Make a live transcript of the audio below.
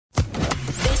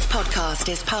podcast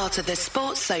is part of the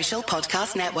Sports Social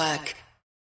Podcast Network.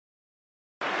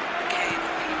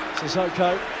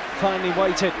 Sissoko finally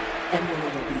waited.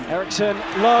 Ericsson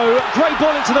low, great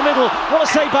ball into the middle. What a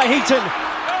save by Heaton.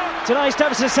 Denies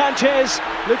Davison Sanchez,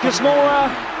 Lucas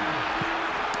Moura,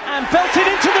 and belted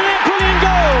into the net. Brilliant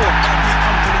goal.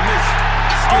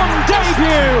 On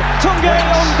debut, Tunge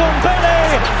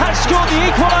Ndombele has scored the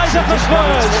equaliser for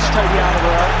Spurs.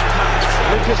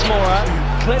 Lucas Moura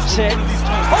clips it.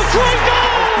 Oh, great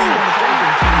goal!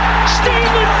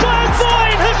 Stephen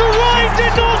Bergwijn has arrived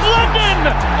in North London.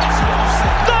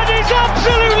 That is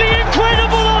absolutely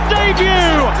incredible on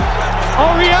debut.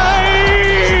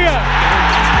 Aurier!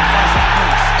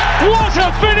 What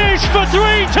a finish for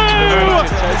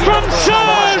 3-2 from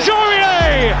Serge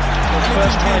Aurier!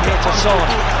 First time hit to Son.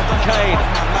 Kane,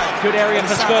 good area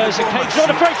for Spurs, and Kane's not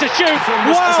afraid to shoot.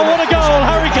 Wow, what a goal,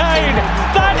 Harry Kane!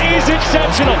 That is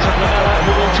exceptional. Lamella,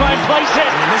 who will try and place it.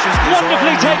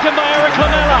 Wonderfully taken by Eric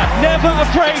Lamella. Never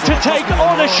afraid to take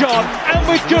on a shot, and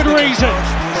with good reason.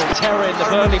 Terror in the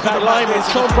Burnley back line, and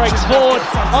Son breaks forward.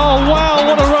 Oh wow,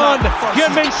 what a run!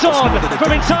 Heung-min Son from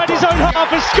inside his own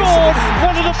half has scored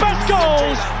one of the best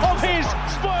goals of his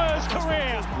Spurs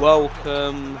career.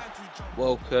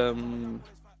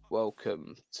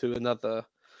 Welcome to another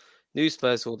New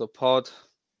Spurs All the Pod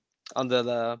under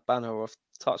the banner of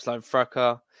Touchline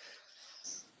Fracas.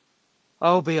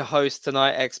 I'll be a host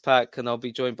tonight, X-Pac, and I'll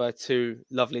be joined by two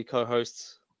lovely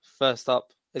co-hosts. First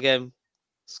up, again,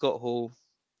 Scott Hall.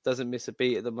 Doesn't miss a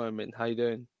beat at the moment. How you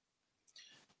doing?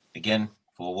 Again,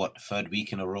 for what, third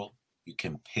week in a row, you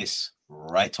can piss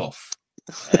right off.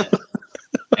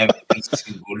 Every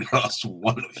single last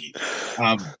one of you.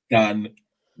 I'm done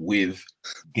with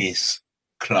this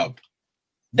club.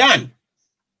 Done.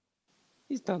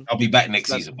 He's done. I'll be back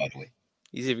next season, by the way.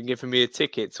 He's even giving me a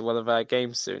ticket to one of our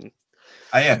games soon.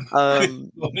 I am.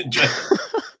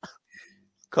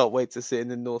 Can't wait to sit in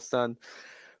the North Stand.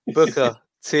 Booker,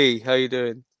 T, how you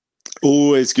doing?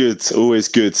 Always good.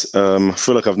 I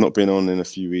feel like I've not been on in a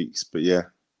few weeks, but yeah.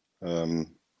 I'm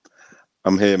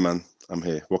here, man. I'm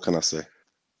here. What can I say?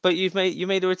 But you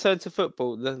made a return to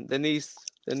football. The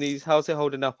knees, how's it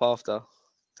holding up after?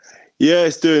 Yeah,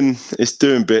 it's doing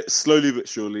bits, slowly but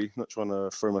surely. Not trying to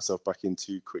throw myself back in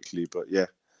too quickly, but yeah,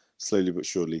 slowly but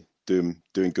surely, doing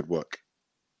good work.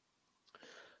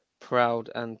 Proud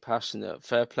and passionate.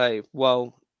 Fair play.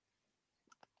 Well,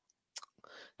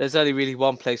 there's only really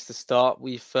one place to start.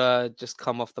 We've just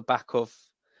come off the back of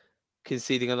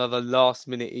conceding another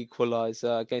last-minute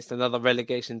equaliser against another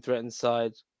relegation-threatened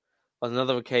side on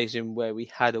another occasion where we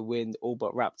had a win all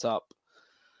but wrapped up.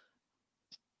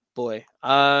 Boy.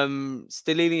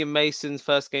 Stellini and Mason's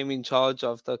first game in charge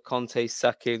after Conte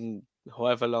sacking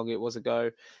however long it was ago.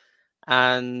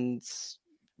 And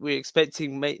we're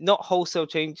expecting not wholesale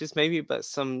changes maybe, but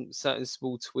some certain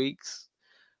small tweaks.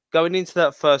 Going into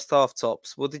that first half,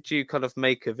 Tops, what did you kind of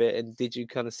make of it? And did you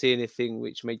kind of see anything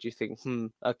which made you think,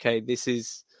 okay, this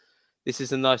is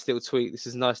a nice little tweak. This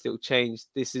is a nice little change.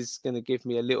 This is going to give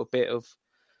me a little bit of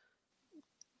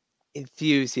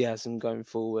enthusiasm going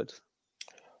forward.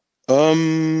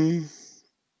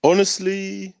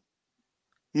 Honestly,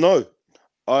 no.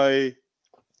 I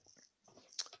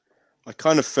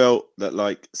kind of felt that,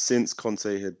 like, since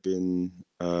Conte had been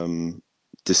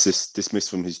dismissed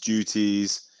from his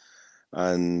duties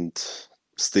and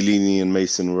Stellini and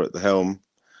Mason were at the helm,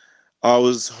 I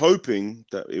was hoping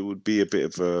that it would be a bit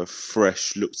of a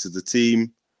fresh look to the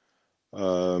team,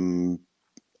 and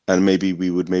maybe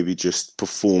we would just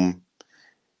perform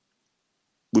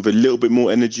with a little bit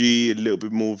more energy, a little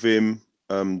bit more vim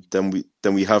than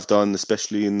we have done,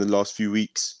 especially in the last few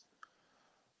weeks.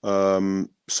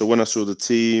 So when I saw the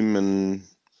team, and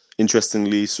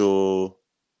interestingly saw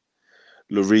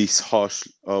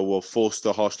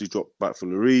Forster harshly dropped back for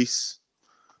Lloris,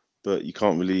 but you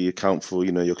can't really account for,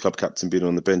 your club captain being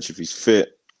on the bench if he's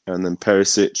fit, and then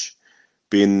Perisic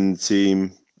being in the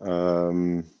team,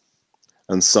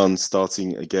 and Son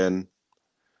starting again.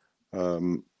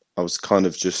 I was kind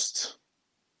of just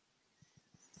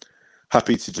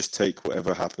happy to just take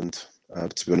whatever happened.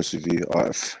 To be honest with you,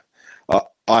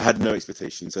 I had no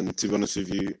expectations, and to be honest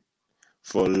with you,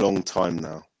 for a long time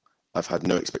now, I've had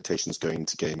no expectations going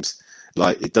into games.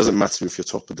 Like, it doesn't matter if you're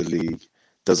top of the league,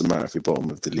 doesn't matter if you're bottom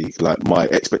of the league. Like, my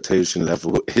expectation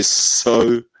level is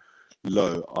so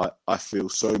low. I feel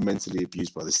so mentally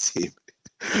abused by this team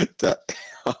that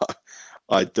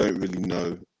I don't really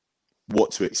know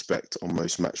what to expect on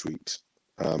most match weeks.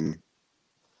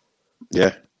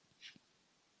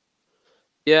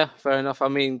 Yeah, fair enough. I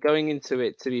mean, going into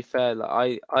it, to be fair,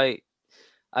 like,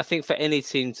 I think for any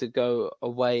team to go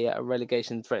away at a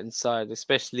relegation threatened side,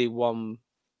 especially one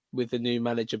with a new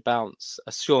manager bounce,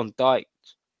 a Sean Dyche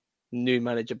new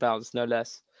manager bounce, no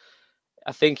less.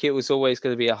 I think it was always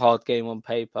going to be a hard game on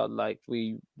paper. Like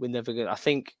we're never going to, I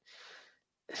think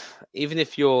even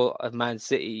if you're a Man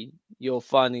City, you're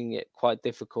finding it quite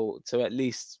difficult to at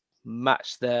least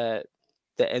match their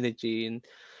energy and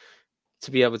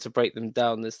to be able to break them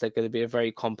down, as they're going to be a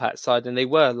very compact side. And they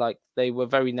were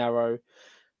very narrow.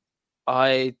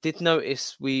 I did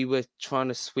notice we were trying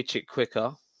to switch it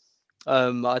quicker.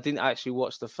 I didn't actually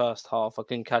watch the first half. I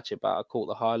couldn't catch it, but I caught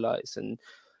the highlights, and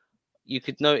you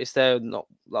could notice they're not.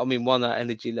 I mean, one, our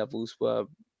energy levels were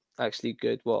actually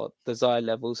good. Well, desire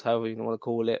levels, however you want to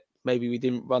call it. Maybe we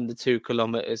didn't run the 2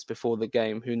 kilometers before the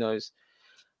game. Who knows?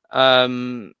 But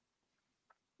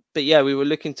yeah, we were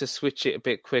looking to switch it a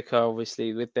bit quicker,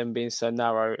 obviously, with them being so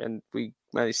narrow, and we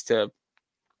managed to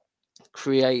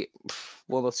create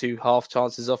 1 or 2 half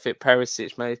chances off it.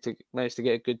 Perisic managed to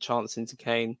get a good chance into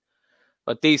Kane,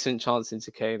 a decent chance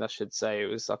into Kane, I should say. It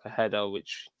was like a header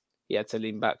which he had to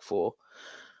lean back for.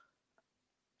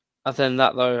 Other than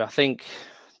that, though, I think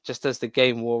just as the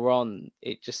game wore on,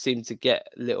 it just seemed to get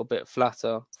a little bit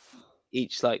flatter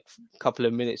each couple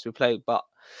of minutes we played. But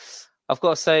I've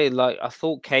got to say, I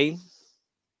thought Kane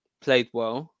played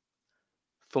well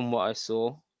from what I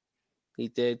saw. He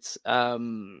did. I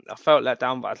felt let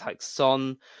down by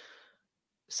Son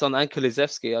and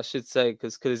Kulusevski, I should say,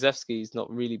 because Kulusevski's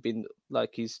not really been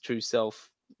like his true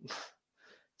self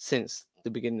since the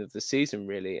beginning of the season,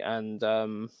 really. And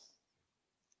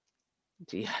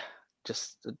yeah,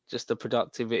 just the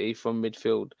productivity from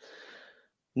midfield,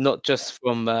 not just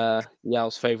from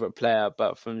Yao's favourite player,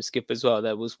 but from Skip as well.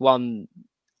 There was one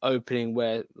opening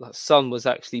where Son was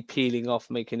actually peeling off,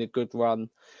 making a good run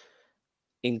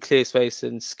in clear space,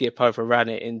 and Skip overran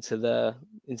it into the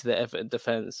Everton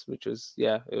defence, which was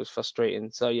it was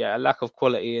frustrating. So a lack of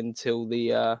quality until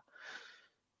the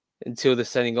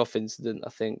sending off incident, I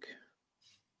think,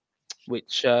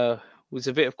 which was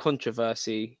a bit of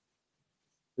controversy.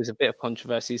 There's a bit of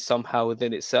controversy somehow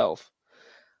within itself.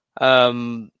 I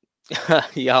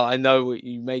know what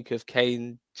you make of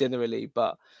Kane generally,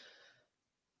 but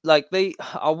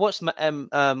I watched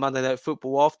Monday Night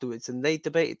Football afterwards, and they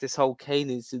debated this whole Kane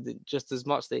incident just as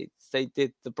much. They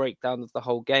did the breakdown of the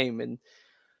whole game, and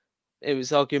it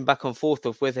was arguing back and forth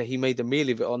of whether he made a meal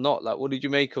of it or not. What did you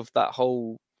make of that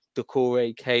whole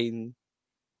Decore Kane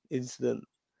incident?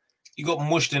 He got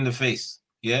mushed in the face.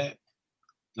 Yeah.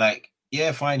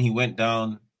 Fine, he went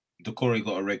down. Decore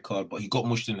got a red card, but he got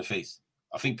mushed in the face.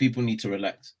 I think people need to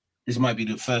relax. This might be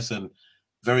the first and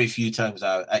very few times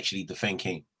I actually defend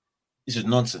Kane. This is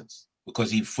nonsense,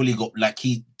 because he fully got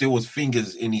there was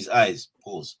fingers in his eyes.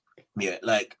 Pause. Yeah,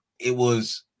 it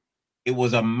was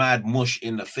a mad mush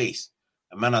in the face.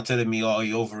 A man are telling me, oh,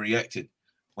 he overreacted,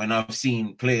 when I've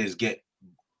seen players get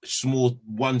small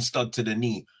one stud to the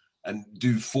knee and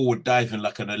do forward diving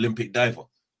like an Olympic diver.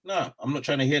 Nah, I'm not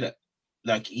trying to hear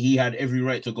that. He had every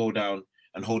right to go down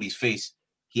and hold his face.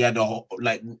 He had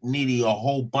nearly a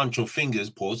whole bunch of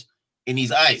fingers, pause, in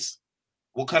his eyes.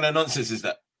 What kind of nonsense is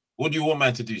that? What do you want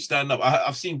man to do? Stand up?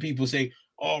 I've seen people say,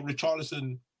 oh,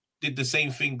 Richarlison did the same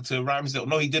thing to Ramsdale.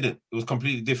 No, he didn't. It was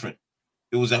completely different.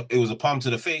 It was a palm to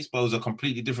the face, but it was a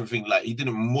completely different thing. He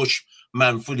didn't mush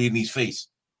man fully in his face.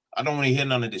 I don't want to hear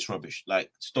none of this rubbish.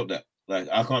 Stop that.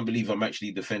 I can't believe I'm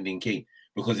actually defending Kane,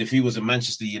 because if he was a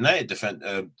Manchester United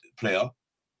player,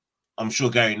 I'm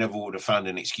sure Gary Neville would have found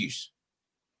an excuse.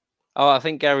 Oh, I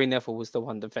think Gary Neville was the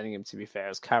one defending him, to be fair. It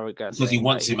was Carragher. Because he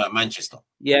wants him at Manchester.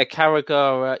 Yeah,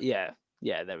 Carragher. Yeah,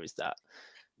 there is that.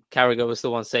 Carragher was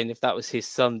the one saying if that was his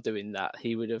son doing that,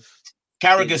 he would have...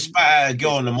 Carragher spat at a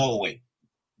girl on the motorway.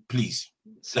 Please.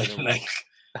 Stop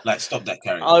that,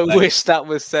 Carragher. I wish that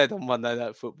was said on Monday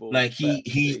Night Football.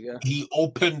 He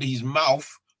opened his mouth,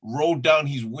 rolled down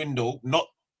his window, not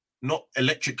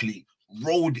electrically,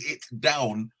 rolled it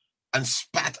down and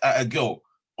spat at a girl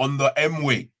on the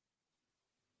M-way.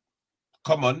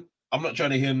 Come on. I'm not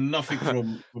trying to hear nothing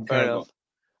from Carragher.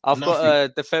 I've got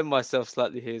to defend myself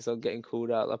slightly here, so I'm getting called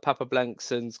out. Papa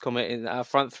Blankson's commenting, our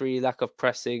front three lack of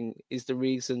pressing is the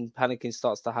reason panicking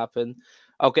starts to happen.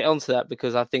 I'll get onto that,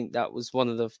 because I think that was one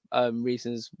of the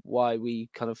reasons why we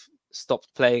kind of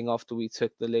stopped playing after we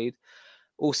took the lead.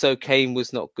 Also, Kane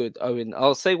was not good. Owen,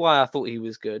 I'll say why I thought he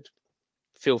was good.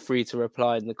 Feel free to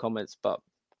reply in the comments, but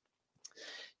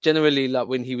generally,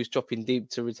 when he was dropping deep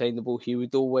to retain the ball, he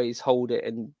would always hold it,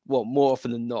 and more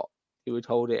often than not, he would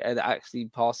hold it and actually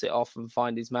pass it off and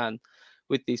find his man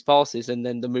with these passes, and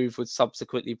then the move would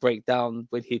subsequently break down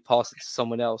when he passed it to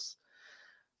someone else,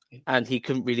 and he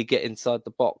couldn't really get inside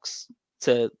the box.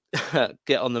 to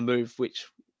get on the move, which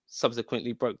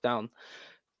subsequently broke down.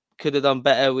 Could have done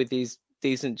better with these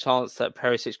decent chance that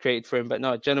Perisic created for him. But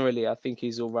no, generally, I think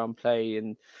his all-round play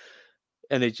and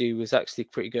energy was actually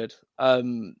pretty good.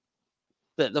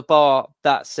 But the bar,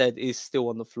 that said, is still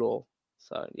on the floor.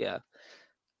 So, yeah,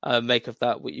 make of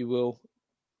that what you will.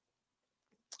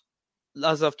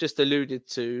 As I've just alluded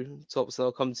to, Tops,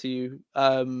 I'll come to you.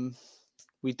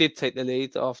 We did take the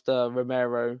lead after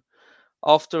Romero.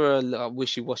 After a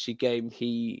wishy-washy game,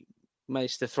 he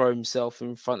managed to throw himself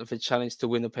in front of a challenge to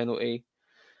win a penalty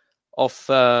off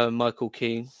Michael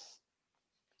Keane.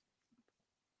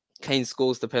 Kane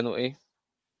scores the penalty.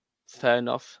 Fair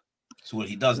enough. That's what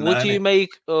he does now. What do you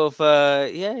make of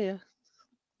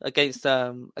against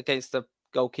the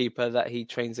goalkeeper that he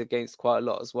trains against quite a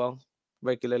lot as well,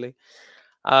 regularly?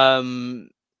 What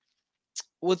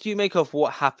do you make of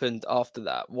what happened after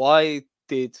that? Why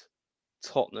did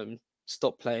Tottenham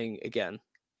stop playing again?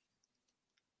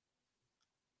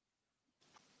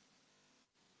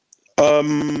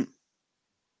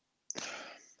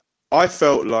 I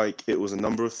felt like it was a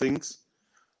number of things.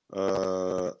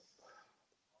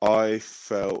 I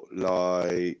felt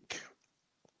like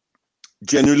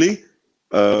generally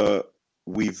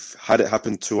we've had it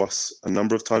happen to us a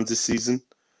number of times this season,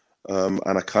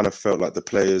 and I kind of felt like the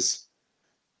players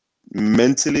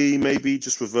mentally maybe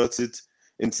just reverted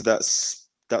into that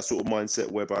sort of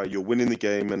mindset whereby you're winning the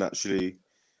game and actually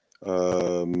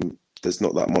there's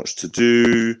not that much to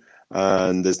do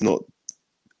and there's not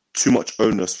too much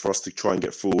onus for us to try and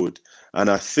get forward. And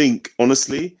I think,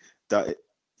 honestly, that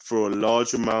for a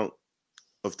large amount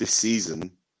of this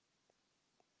season,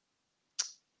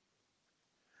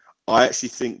 I actually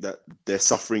think that they're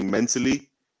suffering mentally.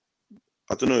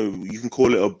 I don't know, you can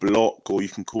call it a block or you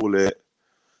can call it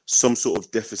some sort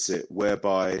of deficit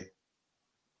whereby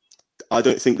I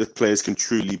don't think that players can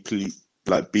truly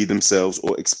be themselves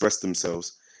or express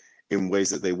themselves in ways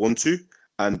that they want to.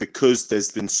 And because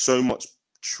there's been so much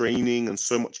training and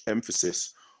so much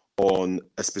emphasis on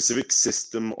a specific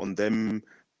system, on them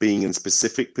being in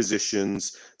specific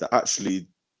positions, that actually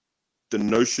the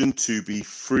notion to be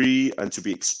free and to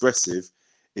be expressive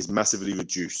is massively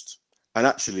reduced. And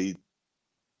actually,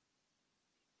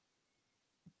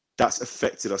 that's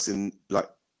affected us in,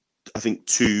 I think,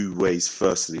 two ways.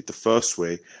 Firstly, the first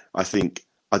way, I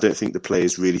don't think the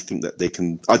players really think that they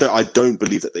can. I don't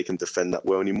believe that they can defend that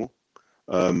well anymore.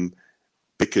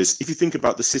 Because if you think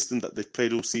about the system that they've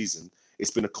played all season, it's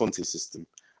been a Conte system.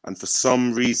 And for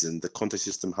some reason, the Conte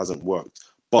system hasn't worked.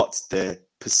 But they're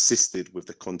persisted with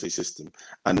the Conte system.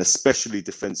 And especially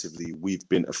defensively, we've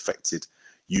been affected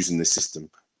using this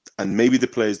system. And maybe the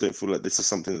players don't feel like this is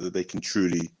something that they can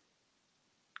truly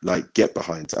get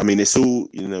behind. I mean, it's all,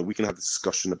 we can have a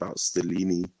discussion about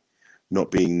Stellini not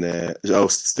being there.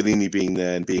 Stellini being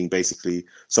there and being basically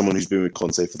someone who's been with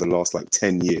Conte for the last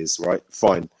 10 years, right?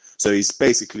 Fine. So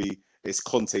it's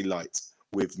Conte light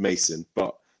with Mason,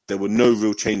 but there were no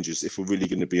real changes if we're really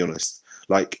going to be honest.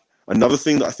 Another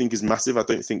thing that I think is massive, I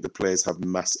don't think the players have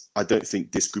I don't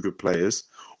think this group of players,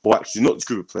 or actually not this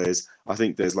group of players, I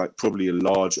think there's probably a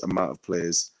large amount of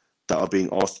players that are being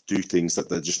asked to do things that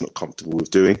they're just not comfortable with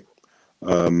doing.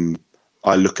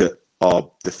 I look at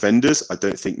our defenders, I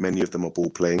don't think many of them are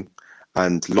ball playing,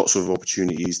 and lots of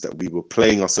opportunities that we were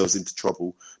playing ourselves into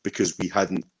trouble because we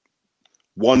hadn't,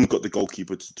 one, got the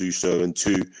goalkeeper to do so, and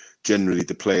two, generally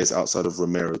the players outside of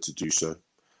Romero to do so.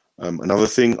 Another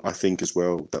thing I think as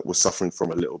well that we're suffering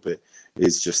from a little bit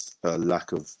is just a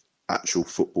lack of actual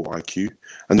football IQ.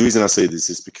 And the reason I say this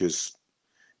is because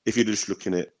if you're just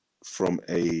looking at it from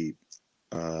a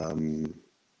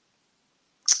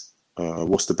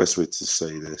what's the best way to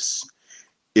say this?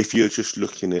 If you're just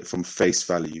looking at it from face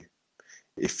value,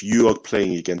 if you are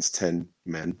playing against 10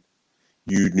 men,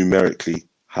 you numerically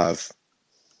have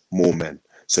more men.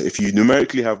 So if you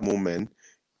numerically have more men,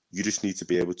 you just need to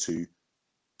be able to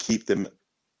keep them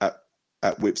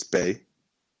at whip's bay,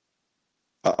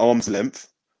 at arm's length,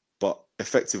 but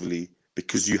effectively,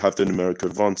 because you have the numerical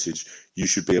advantage, you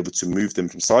should be able to move them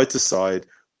from side to side,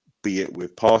 be it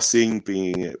with passing,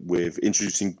 be it with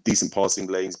introducing decent passing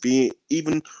lanes, be it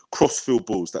even cross-field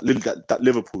balls that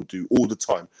Liverpool do all the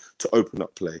time to open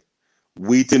up play.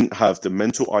 We didn't have the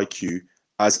mental IQ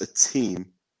as a team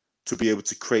to be able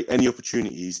to create any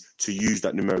opportunities to use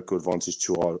that numerical advantage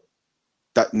to our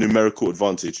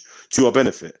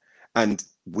benefit. And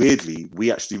weirdly,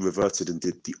 we actually reverted and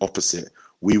did the opposite.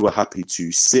 We were happy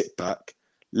to sit back,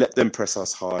 let them press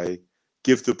us high,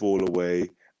 give the ball away,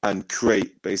 and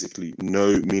create basically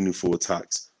no meaningful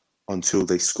attacks until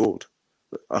they scored.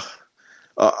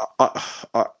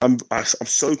 I'm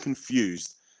so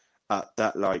confused at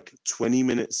that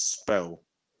 20-minute spell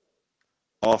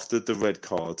after the red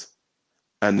card,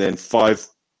 and then 5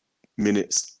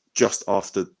 minutes just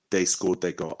after they scored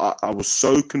their goal. I was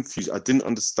so confused. I didn't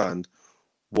understand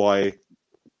why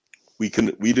we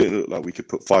didn't look like we could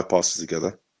put 5 passes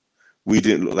together. We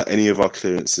didn't look like any of our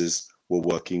clearances were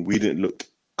working. We didn't look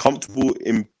comfortable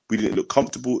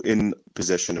in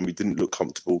possession, and we didn't look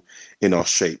comfortable in our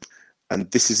shape. And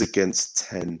this is against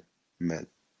 10 men.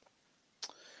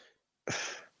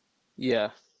 Yeah,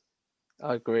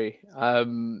 I agree.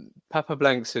 Papa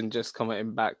Blankson just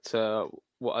commenting back to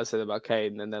what I said about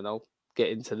Kane, and then I'll get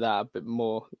into that a bit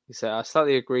more. He said, I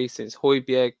slightly agree since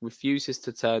Højbjerg refuses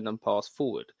to turn and pass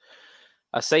forward.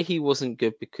 I say he wasn't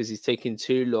good because he's taking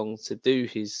too long to do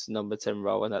his number 10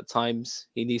 role, and at times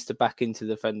he needs to back into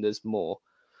defenders more.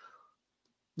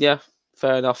 Yeah,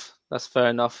 fair enough. That's fair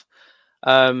enough.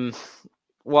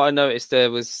 What I noticed there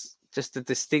was just a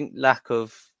distinct lack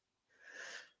of,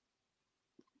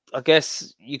 I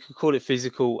guess you could call it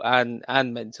physical and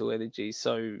mental energy.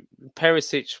 So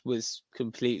Perisic was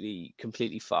completely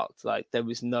fucked. There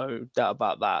was no doubt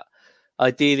about that.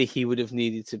 Ideally, he would have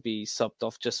needed to be subbed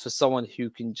off just for someone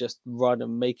who can just run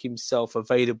and make himself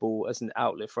available as an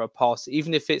outlet for a pass,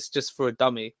 even if it's just for a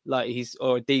dummy,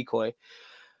 or a decoy.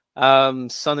 Son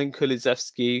and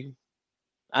Kulusevski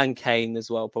and Kane as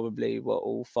well probably were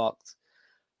all fucked.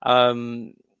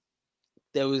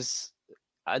 There was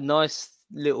a nice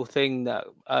little thing that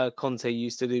Conte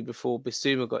used to do before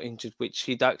Bissouma got injured, which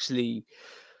he'd actually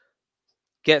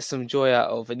get some joy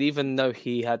out of. And even though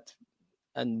he had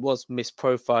and was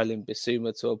misprofiling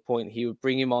Bissouma to a point, he would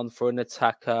bring him on for an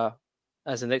attacker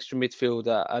as an extra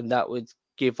midfielder, and that would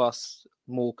give us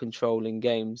more control in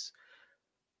games.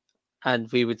 And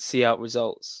we would see out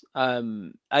results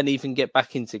and even get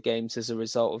back into games as a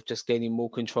result of just gaining more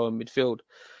control in midfield.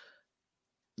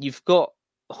 You've got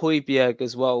Højbjerg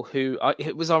as well, who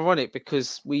it was ironic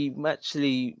because we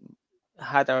actually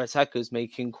had our attackers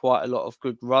making quite a lot of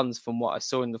good runs from what I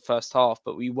saw in the first half,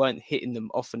 but we weren't hitting them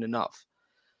often enough.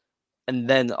 And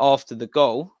then after the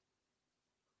goal,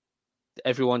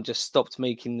 everyone just stopped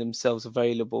making themselves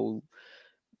available.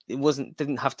 It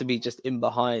didn't have to be just in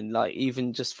behind,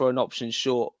 even just for an option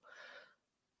short.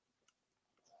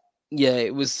 Yeah,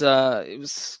 it was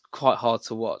quite hard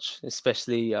to watch,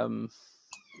 especially when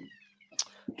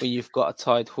you've got a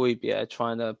tied Højbjerg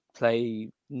trying to play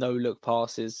no-look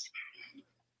passes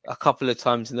a couple of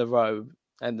times in a row,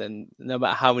 and then no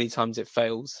matter how many times it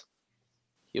fails,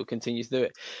 he'll continue to do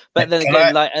it. But then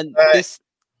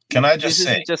can I just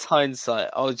say, isn't just hindsight.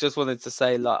 I just wanted to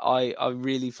say, I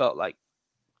really felt like,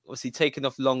 obviously taking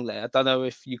off Longley. I don't know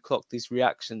if you clocked his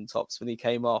reaction tops when he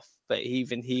came off, but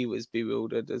even he was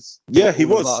bewildered as. Yeah, he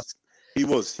was. He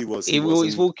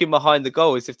was walking behind the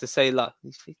goal as if to say,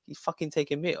 he's fucking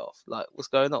taking me off. What's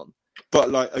going on?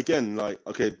 But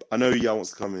okay, I know Yao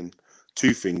wants to come in.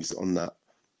 2 things on that.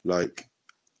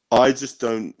 I just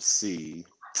don't see.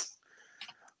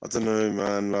 I don't know,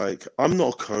 man. I'm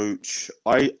not a coach.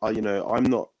 I'm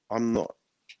not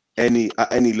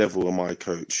at any level of my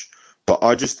coach. But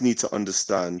I just need to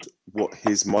understand what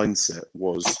his mindset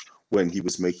was when he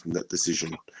was making that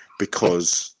decision.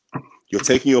 Because you're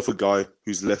taking off a guy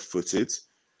who's left-footed.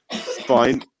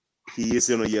 Fine, he is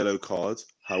in a yellow card.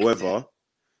 However,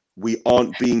 we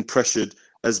aren't being pressured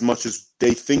as much as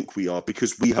they think we are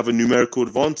because we have a numerical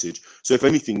advantage. So if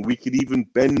anything, we could even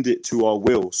bend it to our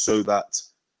will so that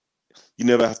you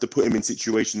never have to put him in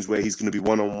situations where he's going to be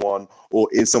one-on-one or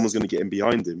someone's going to get him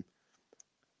behind him.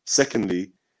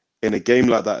 Secondly, in a game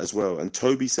like that as well, and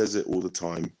Toby says it all the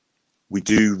time, we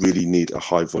do really need a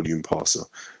high-volume passer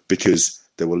because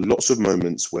there were lots of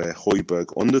moments where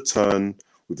Højbjerg on the turn,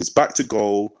 with his back to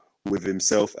goal, with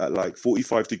himself at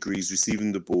 45 degrees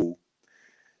receiving the ball,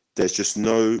 there's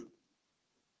no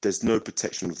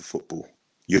protection of the football.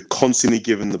 You're constantly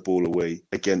giving the ball away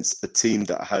against a team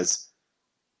that has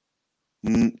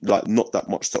not that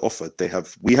much to offer.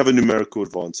 We have a numerical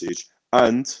advantage,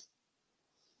 and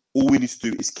all we need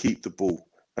to do is keep the ball.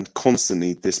 And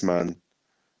constantly, this man,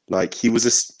 he was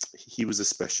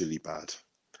especially bad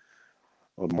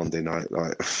on Monday night.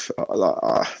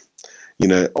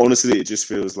 Honestly, it just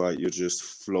feels like you're just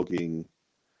flogging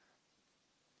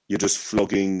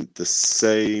the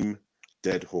same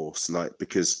dead horse.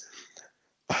 Because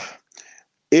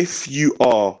if you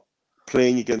are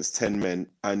playing against 10 men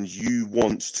and you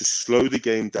want to slow the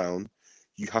game down,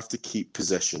 you have to keep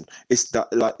possession. It's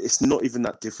not even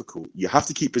that difficult. You have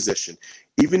to keep possession.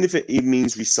 Even if it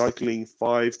means recycling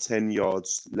 5-10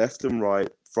 yards left and right,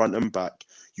 front and back,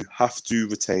 you have to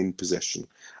retain possession.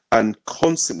 And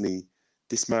constantly,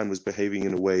 this man was behaving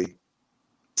in a way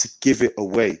to give it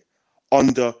away.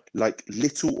 under like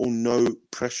little or no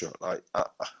pressure. Like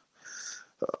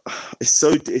it's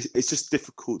just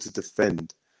difficult to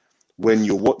defend when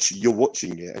you're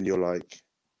watching it and you're like,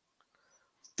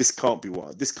 this can't be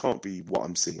what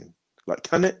I'm seeing. Like,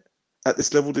 can it at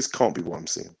this level? This can't be what I'm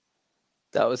seeing.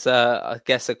 That was, I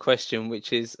guess, a question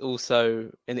which is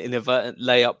also an inadvertent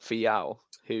layup for Yao,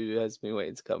 who has been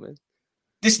waiting to come in.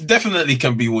 This definitely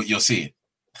can be what you're seeing.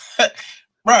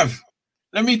 Bruv,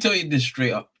 let me tell you this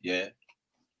straight up, yeah?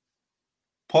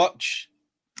 Poch,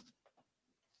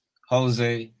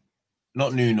 Jose,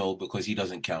 not Nuno because he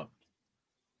doesn't count,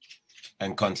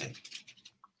 and Conte.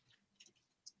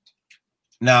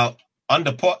 Now,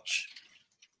 under Poch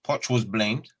was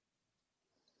blamed.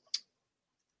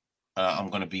 I'm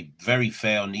going to be very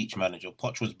fair on each manager.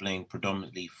 Poch was blamed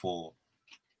predominantly for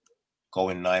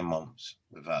going 9 months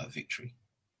without a victory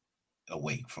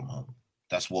away from home.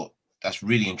 That's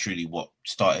really and truly what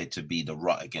started to be the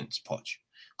rut against Poch.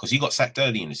 Because he got sacked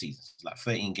early in the season. Like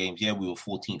 13 games. Yeah, we were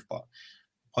 14th, but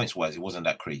points-wise, it wasn't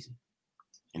that crazy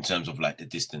in terms of like the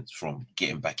distance from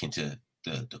getting back into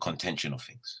the contention of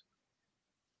things.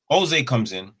 Jose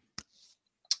comes in,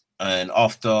 and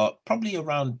after probably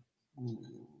around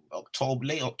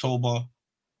late October,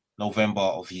 November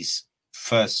of his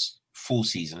first full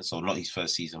season, so not his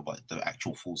first season, but the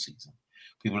actual full season,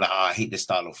 people are like, I hate this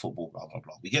style of football, blah, blah,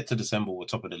 blah. We get to December, we're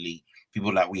top of the league.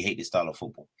 People are like, we hate this style of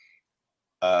football.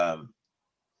 And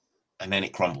then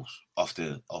it crumbles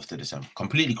after December.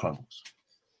 Completely crumbles.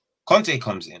 Conte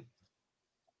comes in.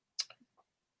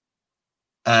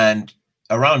 And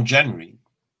around January,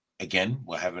 again,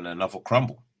 we're having another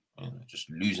crumble. Just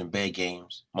losing bare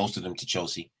games, most of them to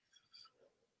Chelsea.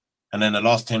 And then the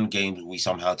last 10 games, we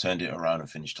somehow turned it around and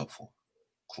finished top 4.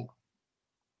 Cool.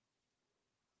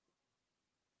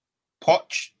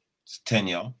 Poch's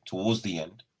tenure, towards the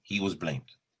end, he was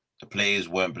blamed. The players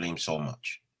weren't blamed so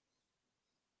much.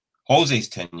 Jose's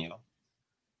tenure,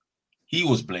 he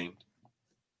was blamed.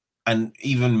 And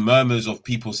even murmurs of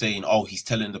people saying, oh, he's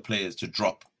telling the players to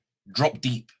drop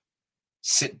deep,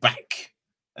 sit back,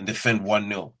 and defend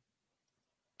 1-0.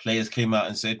 Players came out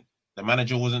and said the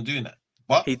manager wasn't doing that.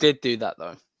 But he did do that,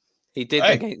 though. He did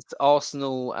against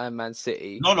Arsenal and Man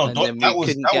City. No, and then we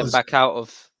couldn't get back out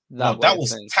of that. No, that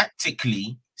was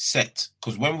tactically set.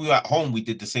 Because when we were at home, we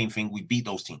did the same thing. We beat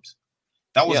those teams.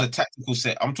 That was a tactical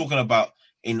set. I'm talking about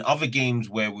in other games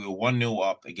where we were 1-0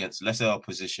 up against lesser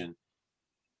opposition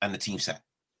and the team sat.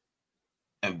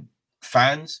 And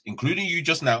fans, including you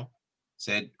just now,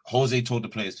 said Jose told the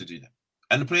players to do that.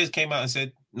 And the players came out and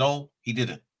said, no, he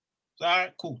didn't. So, all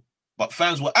right, cool. But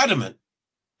fans were adamant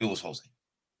it was Jose.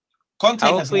 Conte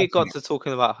How have we got to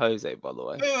talking about Jose, by the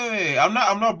way? Hey, I'm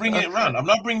not bringing it round. I'm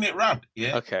not bringing it round.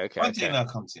 Yeah. Okay. Conte now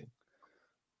comes in.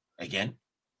 Again,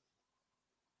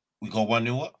 we got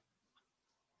 1-0 up.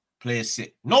 Players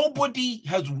sit. Nobody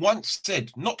has once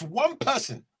said, not one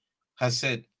person has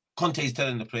said, Conte is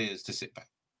telling the players to sit back.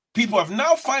 People have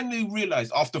now finally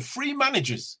realized after 3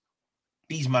 managers,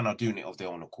 these men are doing it of their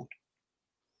own accord.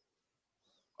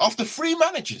 After 3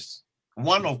 managers,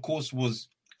 one, of course, was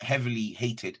heavily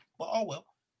hated, but oh well.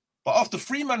 But after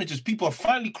 3 managers, people have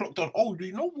finally clocked on, oh,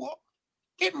 you know what?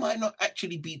 It might not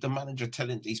actually be the manager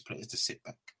telling these players to sit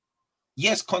back.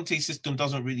 Yes, Conte's system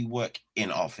doesn't really work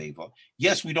in our favor.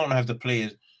 Yes, we don't have the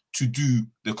players to do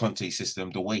the Conte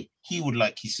system the way he would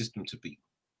like his system to be.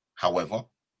 However,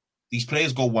 these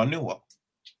players go 1-0 up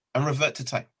and revert to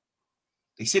type.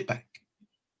 They sit back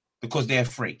because they're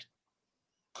afraid,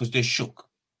 because they're shook,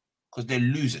 because they're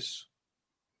losers.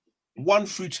 1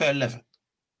 through to 11.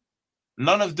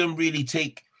 None of them really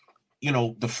take,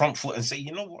 the front foot and say,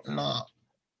 you know what? Nah.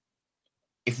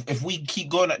 If we keep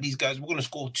going at these guys, we're going to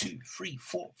score 2, 3,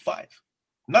 4, 5.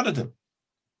 None of them.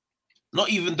 Not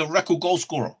even the record goal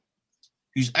scorer,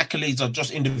 whose accolades are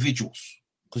just individuals,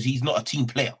 because he's not a team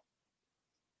player.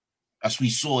 As we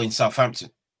saw in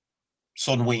Southampton,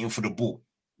 Son waiting for the ball,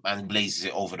 man blazes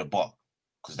it over the bar,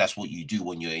 because that's what you do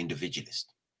when you're an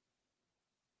individualist.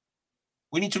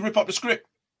 We need to rip up the script.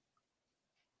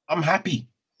 I'm happy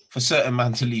for certain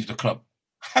man to leave the club.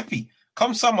 Happy.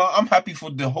 Come summer, I'm happy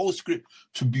for the whole script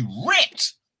to be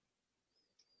ripped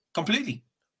completely.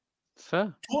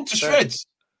 Fair. Torn to shreds.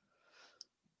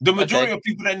 The majority of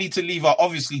people that need to leave are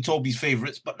obviously Toby's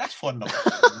favourites, but that's fun though.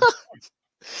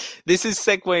 This is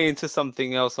segueing into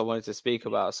something else I wanted to speak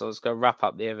about. So I was going to wrap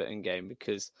up the Everton game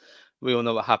because we all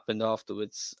know what happened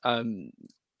afterwards.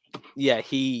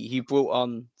 He brought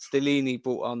on Stellini,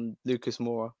 brought on Lucas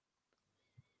Moura.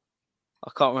 I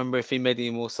can't remember if he made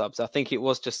any more subs. I think it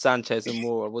was just Sanchez and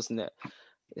Moura, wasn't it?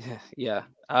 Yeah.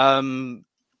 Moura,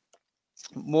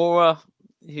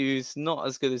 who's not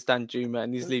as good as Dan Juma,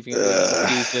 and he's leaving at the end of the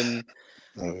season.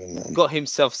 Oh, got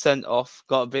himself sent off.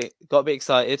 Got a bit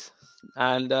excited,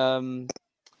 and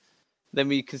then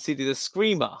we conceded a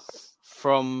screamer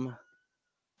from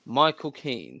Michael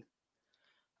Keane.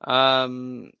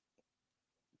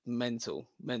 Mental.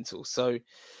 So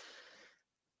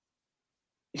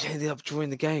he ended up drawing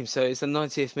the game. So it's the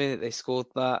 90th minute they scored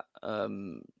that.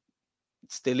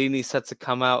 Stellini's had to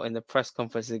come out in the press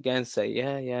conference again and say,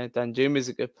 yeah, Danjuma's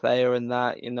a good player and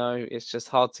that, it's just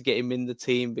hard to get him in the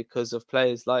team because of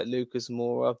players like Lucas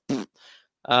Moura,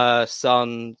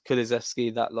 Son,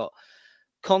 Kulusevski, that lot.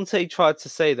 Conte tried to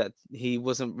say that he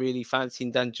wasn't really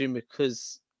fancying Danjuma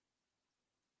because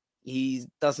he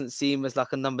doesn't see him as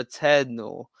like a number 10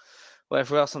 or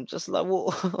whatever else. I'm just like,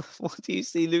 what do you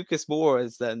see Lucas Moura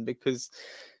as then? Because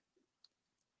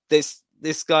this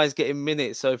guy's getting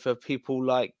minutes over people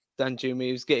like Danjuma,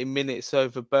 who's getting minutes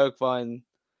over Bergwijn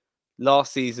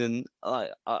last season. I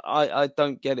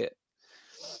don't get it.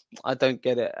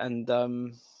 And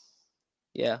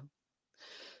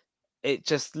it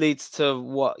just leads to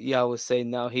what Yao was saying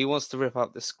now. He wants to rip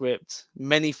up the script.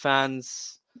 Many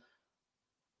fans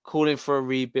calling for a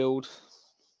rebuild.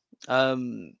 But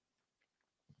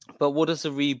what does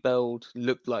a rebuild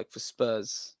look like for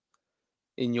Spurs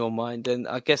in your mind? And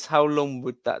I guess how long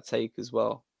would that take as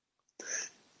well?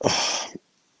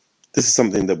 This is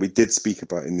something that we did speak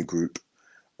about in the group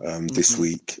this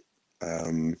week.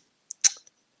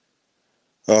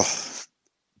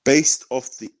 Based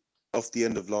off the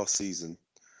end of last season,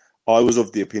 I was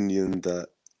of the opinion that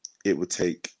it would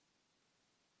take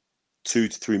 2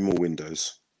 to 3 more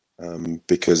windows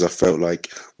because I felt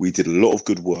like we did a lot of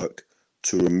good work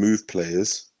to remove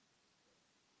players,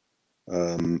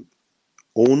 or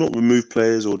not remove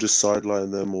players, or just sideline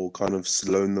them, or kind of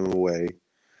loan them away.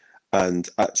 And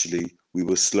actually, we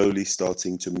were slowly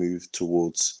starting to move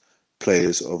towards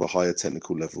players of a higher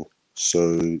technical level.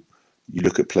 So you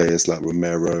look at players like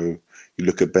Romero, you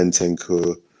look at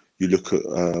Bentancur, you look at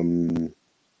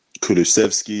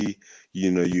Kulusevski,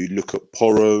 you look at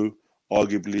Porro.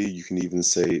 Arguably, you can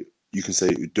say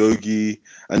Udogie,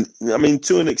 and I mean,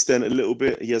 to an extent, a little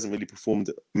bit. He hasn't really performed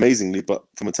amazingly, but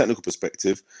from a technical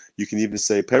perspective, you can even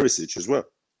say Perisic as well.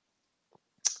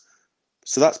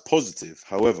 So that's positive.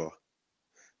 However,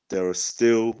 there are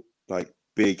still like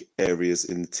big areas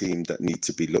in the team that need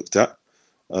to be looked at,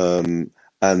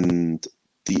 and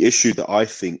the issue that I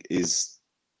think is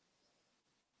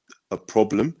a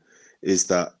problem is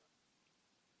that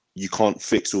you can't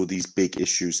fix all these big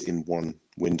issues in one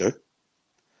window.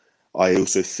 I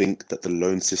also think that the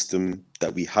loan system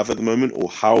that we have at the moment, or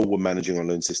how we're managing our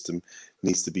loan system,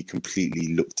 needs to be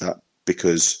completely looked at,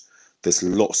 because there's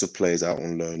lots of players out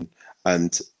on loan.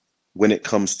 And when it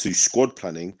comes to squad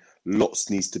planning, lots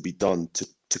needs to be done to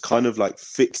kind of like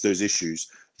fix those issues.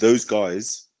 Those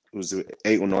guys, it was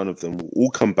 8 or 9 of them, will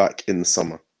all come back in the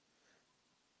summer.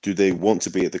 Do they want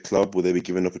to be at the club? Will they be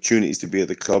given opportunities to be at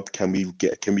the club? Can we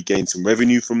gain some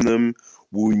revenue from them?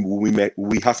 Will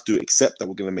we have to accept that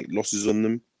we're going to make losses on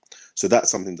them? So that's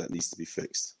something that needs to be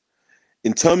fixed.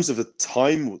 In terms of the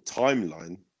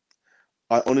timeline,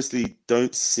 I honestly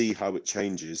don't see how it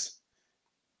changes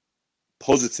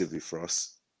positively for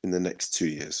us in the next 2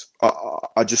 years.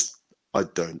 I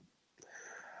don't.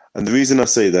 And the reason I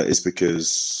say that is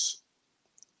because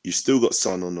you've still got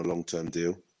Son on a long-term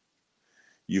deal.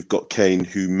 You've got Kane,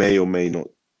 who may or may not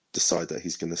decide that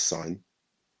he's going to sign.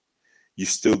 You've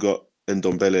still got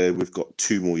Ndombele, we've got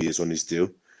 2 more years on his deal.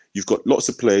 You've got lots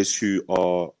of players who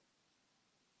are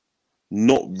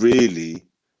not really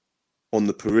on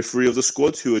the periphery of the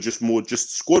squad, who are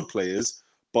just squad players,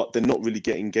 but they're not really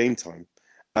getting game time.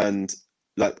 And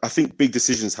I think big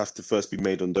decisions have to first be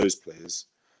made on those players,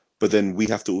 but then we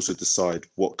have to also decide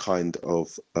what kind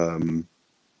of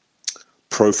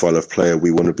profile of player we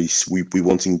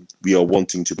are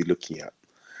wanting to be looking at.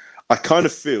 I kind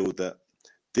of feel that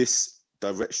this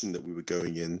direction that we were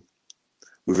going in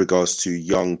with regards to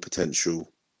young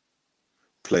potential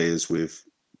players with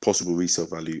possible resale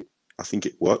value, I think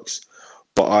it works.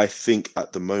 But I think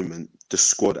at the moment, the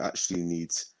squad actually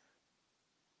needs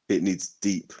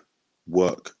deep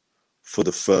work for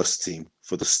the first team,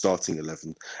 for the starting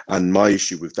 11. And my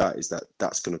issue with that is that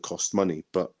that's going to cost money.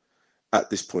 But at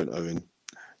this point, Owen,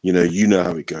 you know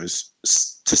how it goes.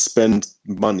 To spend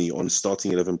money on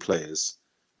starting 11 players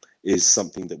is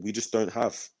something that we just don't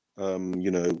have.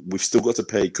 We've still got to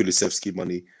pay Kulusevski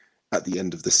money at the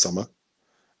end of the summer.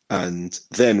 And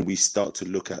then we start to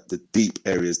look at the deep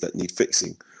areas that need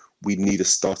fixing. We need a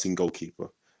starting goalkeeper,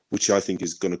 which I think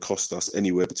is going to cost us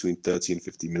anywhere between 30 and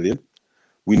 50 million.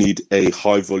 We need a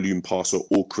high volume passer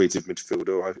or creative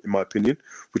midfielder, in my opinion,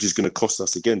 which is going to cost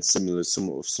us again similar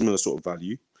sort of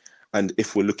value. And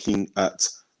if we're looking at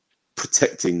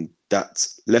protecting that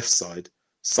left side,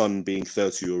 Son being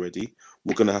 30 already,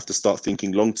 we're going to have to start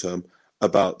thinking long term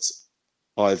about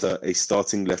either a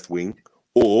starting left wing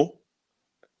or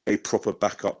a proper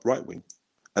backup right wing.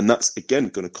 And that's, again,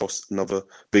 going to cost another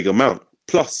big amount.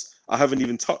 Plus, I haven't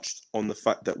even touched on the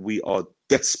fact that we are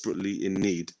desperately in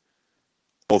need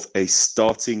of a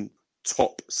starting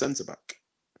top centre-back.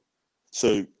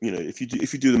 So, if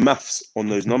you do the maths on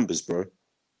those numbers, bro,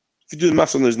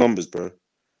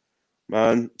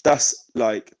 man, that's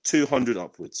like 200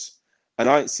 upwards. And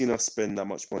I ain't seen us spend that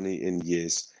much money in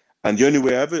years. And the only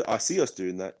way ever I see us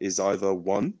doing that is either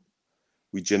one,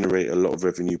 we generate a lot of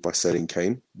revenue by selling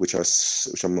Keane, which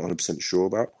I'm not 100% sure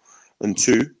about. And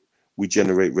two, we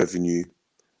generate revenue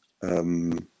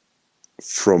from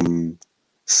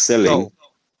selling.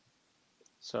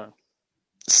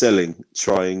 Selling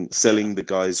the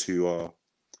guys who are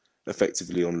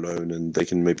effectively on loan, and they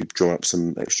can maybe draw up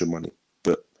some extra money.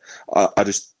 But I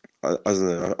don't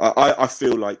know. I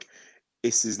feel like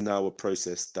this is now a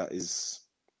process that is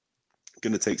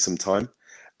going to take some time,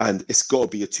 and it's got to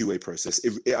be a two-way process.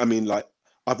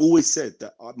 I've always said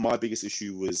that my biggest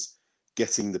issue was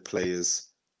getting the players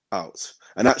out,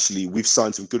 and actually we've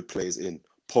signed some good players in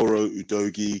Porro,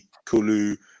 Udogie,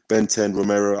 Kulu, Benten,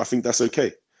 Romero. I think that's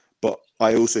okay, but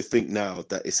I also think now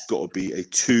that it's got to be a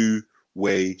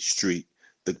two-way street.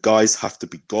 The guys have to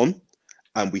be gone,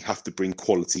 and we have to bring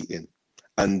quality in.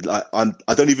 And I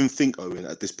don't even think, Owen,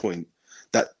 at this point,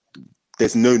 that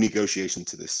there's no negotiation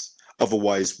to this.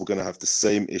 Otherwise, we're going to have the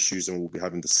same issues, and we'll be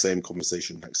having the same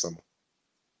conversation next summer.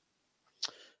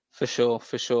 For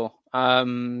sure.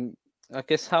 I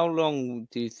guess how long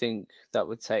do you think that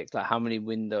would take? Like, how many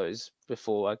windows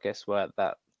before, I guess, we're at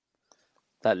that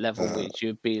level which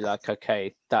you'd be like,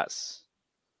 okay, that's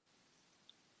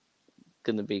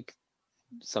going to be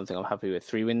something I'm happy with?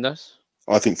 3 windows?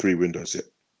 I think 3 windows, yeah.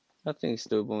 I think it's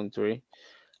still more than 3.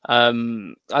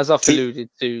 As I've alluded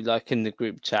to, like in the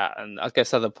group chat, and I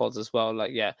guess other pods as well,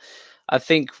 like, yeah, I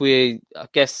think we're,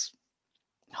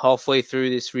 halfway through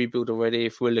this rebuild already.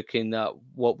 If we're looking at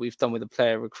what we've done with the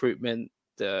player recruitment,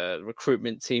 the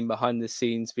recruitment team behind the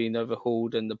scenes being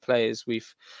overhauled, and the players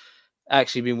we've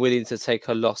actually been willing to take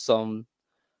a loss on,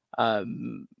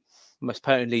 most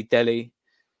pertinently Delhi,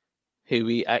 who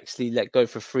we actually let go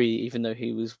for free, even though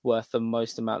he was worth the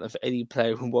most amount of any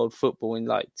player in world football in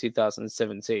like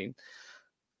 2017,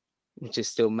 which is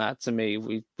still mad to me.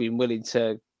 We've been willing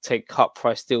to take cut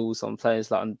price deals on players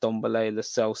like Ndombele, Lo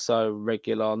Celso,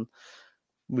 Reguilon.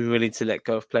 We're willing to let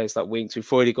go of players like Winks.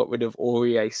 We've already got rid of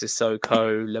Aurier,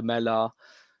 Sissoko, Lamela,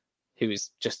 who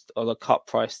was just on a cut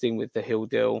price thing with the Hill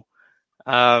deal.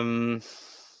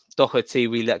 Doherty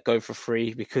we let go for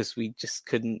free because we just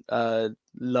couldn't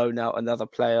loan out another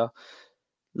player.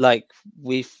 Like,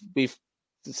 we've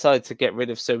decided to get rid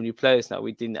of so many players now.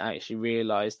 We didn't actually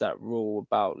realise that rule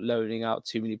about loaning out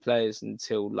too many players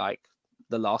until like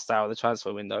the last hour of the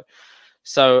transfer window.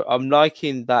 So I'm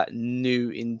liking that new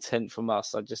intent from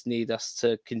us. I just need us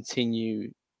to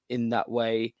continue in that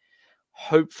way,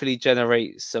 hopefully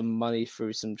generate some money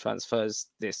through some transfers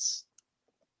this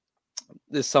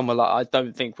summer. Like, I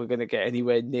don't think we're going to get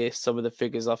anywhere near some of the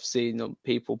figures I've seen on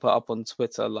people put up on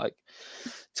Twitter, like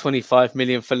 25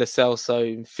 million for Lo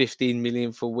Celso, 15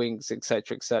 million for Winks,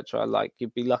 etc., etc. Like,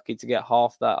 you'd be lucky to get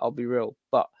half that, I'll be real.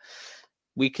 But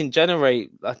we can generate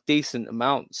a decent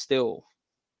amount still.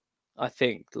 I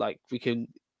think, like, we can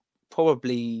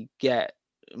probably get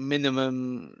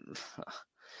minimum,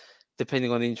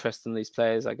 depending on the interest in these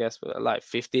players, I guess, but like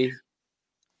 50.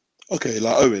 Okay,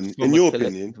 like, Owen, in your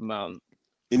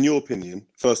opinion,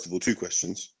 first of all, 2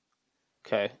 questions.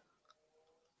 Okay.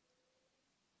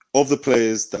 Of the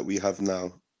players that we have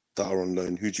now that are on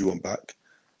loan, who do you want back?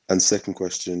 And second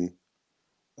question,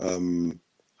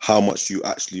 how much do you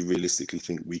actually realistically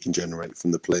think we can generate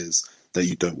from the players that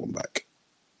you don't want back?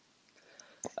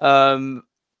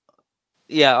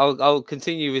 Yeah, I'll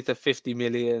continue with the 50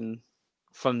 million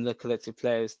from the collective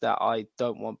players that I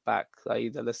don't want back.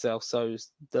 Like the Lo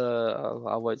Celso's,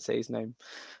 I won't say his name,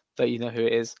 but you know who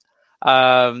it is.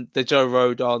 The Joe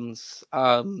Rodons.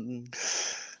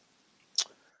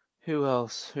 Who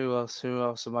else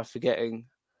am I forgetting?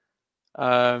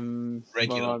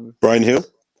 Reguilon. Brian Hill,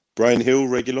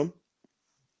 Reguilon.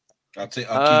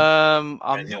 I'm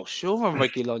not sure on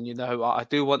Reguilon. You know, I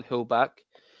do want Hill back.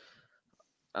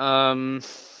 I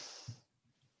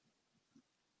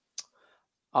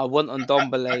want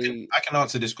Ndombele. I can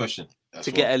answer this question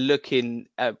to get a look in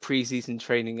at pre-season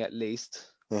training at least.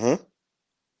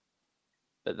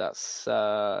 But that's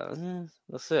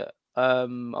it.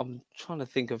 I'm trying to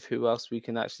think of who else we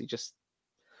can actually just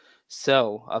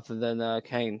sell other than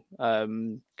Kane.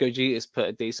 Gogita's put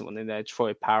a decent one in there.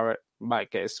 Troy Parrott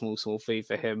might get a small fee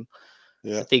for him.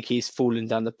 Yeah. I think he's fallen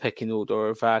down the pecking order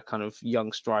of our kind of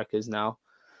young strikers now.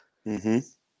 Mm-hmm.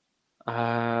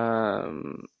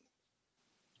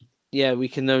 Yeah, we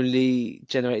can only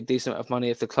generate a decent amount of money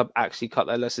if the club actually cut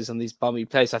their losses on these bummy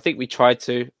players. I think we tried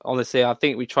to. Honestly, I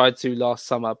think we tried to last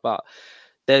summer, but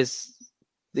there's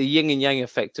the yin and yang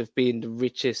effect of being the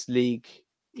richest league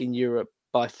in Europe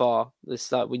by far.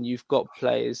 It's like when you've got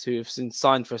players who have been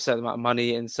signed for a certain amount of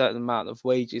money and a certain amount of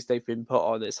wages they've been put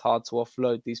on, it's hard to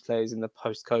offload these players in the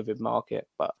post-COVID market.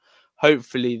 But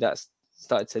hopefully that's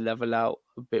started to level out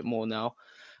a bit more now.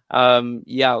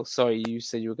 Yao, sorry, you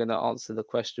said you were going to answer the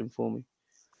question for me.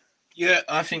 Yeah,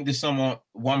 I think this summer,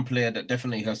 one player that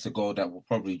definitely has to go that will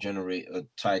probably generate a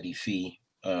tidy fee,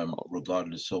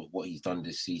 regardless of what he's done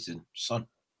this season. Son.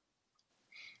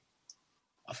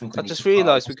 I just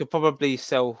realised we could probably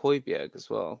sell Højbjerg as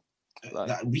well.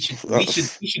 We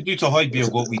should do to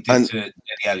Højbjerg what we did to Dele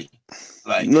Alli.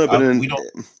 We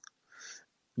don't.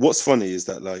 What's funny is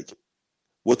that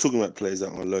we're talking about players that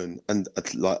are on loan, and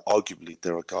arguably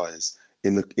there are guys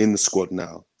in the squad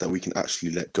now that we can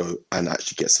actually let go and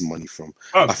actually get some money from.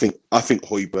 Oh. I think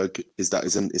Højbjerg is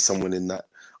someone in that.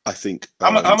 I think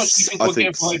how much do you think we're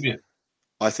getting for Højbjerg?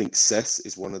 I think Cess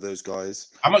is one of those guys.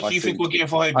 How much do you think we're getting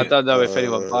for Højbjerg? I don't know if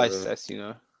anyone buys Cess, you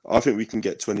know. I think we can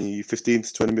get 15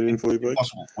 to 20 million for Højbjerg.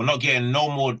 We're not getting no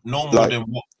more than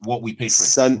what we paid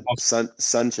for him.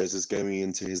 Sanchez is going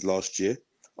into his last year.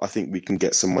 I think we can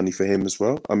get some money for him as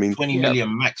well. I mean, 20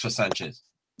 million max for Sanchez.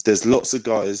 There's lots of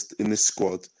guys in this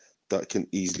squad that can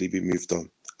easily be moved on.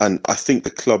 And I think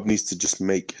the club needs to just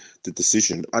make the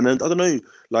decision. And I don't know,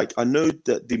 I know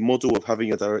that the model of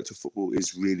having a director of football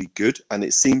is really good and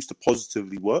it seems to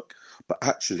positively work. But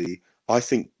actually, I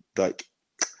think there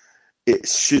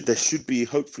should be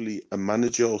hopefully a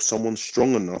manager or someone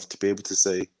strong enough to be able to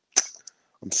say,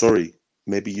 I'm sorry,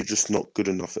 maybe you're just not good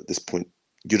enough at this point.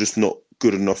 You're just not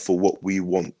good enough for what we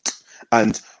want.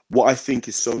 And what I think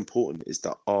is so important is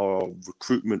that our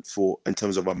recruitment in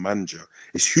terms of our manager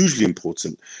is hugely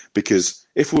important, because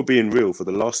if we're being real, for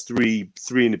the last three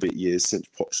and a bit years since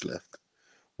Poch left,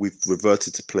 we've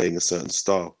reverted to playing a certain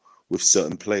style with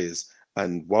certain players.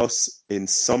 And whilst in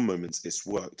some moments it's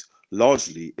worked,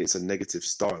 largely it's a negative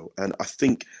style. And I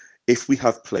think if we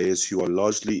have players who are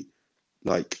largely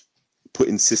put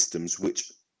in systems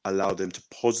which allow them to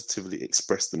positively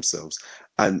express themselves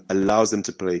and allows them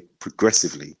to play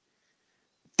progressively,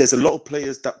 there's a lot of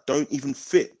players that don't even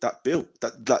fit that bill,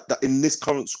 that in this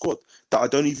current squad, that I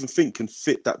don't even think can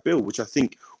fit that bill, which I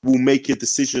think will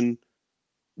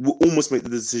almost make the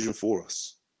decision for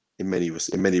us in many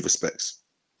respects.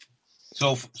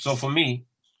 So for me,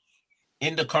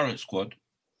 in the current squad,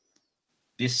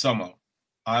 this summer,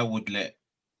 I'm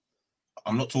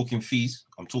not talking fees,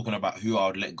 I'm talking about who I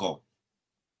would let go.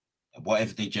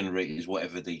 Whatever they generate is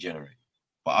whatever they generate.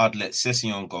 But I'd let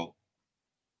Sessegnon go.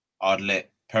 I'd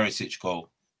let Perisic go.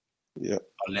 Yeah.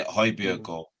 I'd let Højbjerg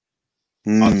go.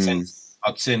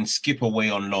 I'd send Skip away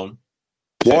on loan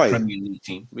to the Premier League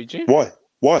team. Would you? Why?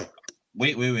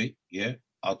 Wait. Yeah.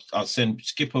 I'll send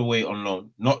Skip away on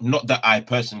loan. Not that I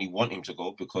personally want him to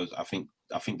go, because I think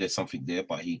there's something there,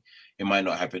 but it might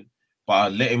not happen. But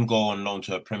I'll let him go on loan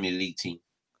to a Premier League team.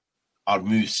 I'd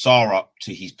move Sarr up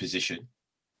to his position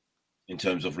in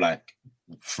terms of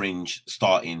fringe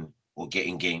starting or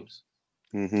getting games.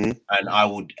 Mm-hmm. And I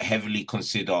would heavily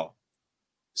consider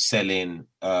selling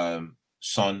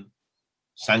Son.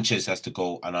 Sanchez has to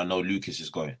go, and I know Lucas is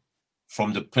going.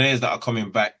 From the players that are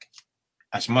coming back,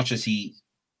 as much as he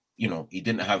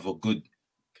didn't have a good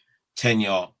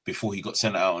tenure before he got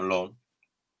sent out on loan,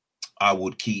 I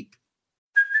would keep.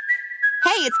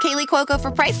 Hey, it's Kaylee Cuoco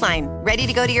for Priceline. Ready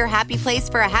to go to your happy place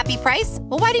for a happy price?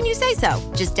 Well, why didn't you say so?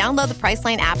 Just download the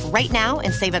Priceline app right now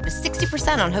and save up to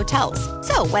 60% on hotels.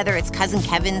 So whether it's Cousin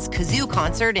Kevin's Kazoo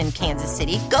Concert in Kansas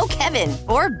City, go Kevin,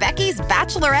 or Becky's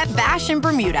Bachelorette Bash in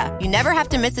Bermuda, you never have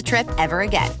to miss a trip ever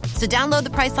again. So download the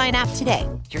Priceline app today.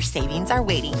 Your savings are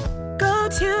waiting. Go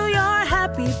to your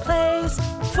happy place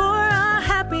for a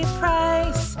happy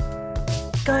price.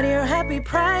 Go to your happy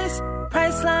price,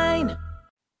 Priceline.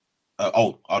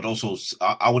 I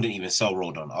wouldn't even sell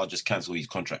Rodon. I'll just cancel his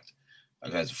contract.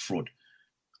 That guy's a fraud.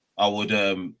 I would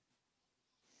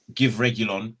give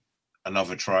Reguilon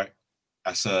another try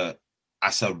as a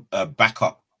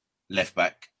backup left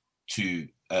back to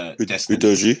Destiny.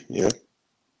 Udogie, yeah.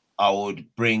 I would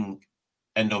bring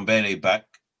Ndombele back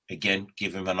again,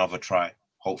 give him another try.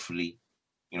 Hopefully,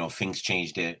 things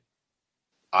change there.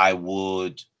 I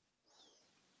would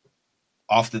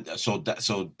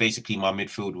so basically my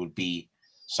midfield would be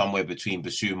somewhere between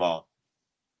Basuma,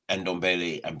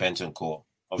 Ndombele, and Bentancur.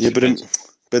 Obviously,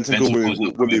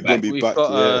 Bentancur won't be back.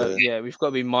 We've got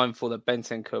to be mindful that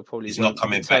Bentancur probably He's won't not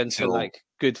coming return back to till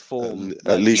good form,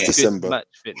 at least good December. match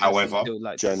fitness However,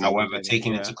 until,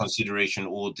 taking into consideration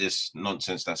all this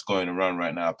nonsense that's going around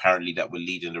right now, apparently that we're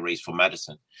leading the race for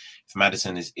Maddison. If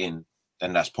Maddison is in,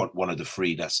 then that's one of the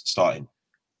three that's starting.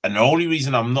 And the only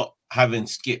reason I'm not having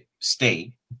Skip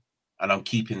stay and I'm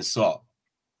keeping Sarr,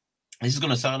 this is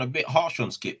going to sound a bit harsh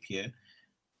on Skip here,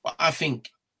 but I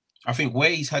think where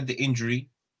he's had the injury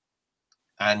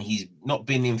and he's not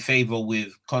been in favour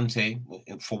with Conte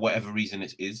for whatever reason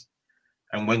it is,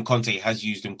 and when Conte has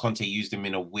used him, Conte used him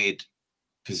in a weird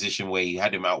position where he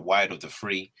had him out wide of the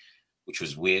three, which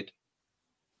was weird.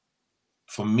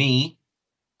 For me,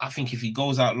 I think if he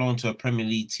goes out loan to a Premier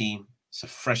League team, it's a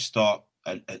fresh start,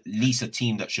 at least a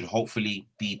team that should hopefully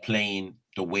be playing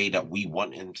the way that we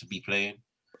want him to be playing.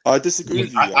 I disagree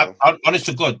with you. Honest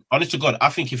to God, I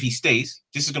think if he stays,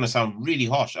 this is going to sound really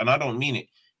harsh, and I don't mean it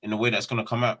in the way that's going to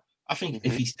come out. I think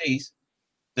if he stays,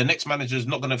 the next manager is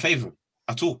not going to favour him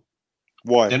at all.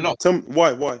 Why? They're not. Tell me,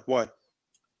 why?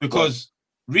 Because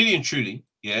really and truly,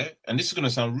 and this is going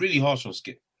to sound really harsh on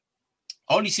Skip,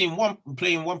 I only see him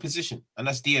playing one position, and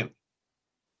that's DM.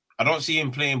 I don't see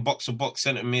him playing box to box,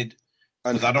 centre mid,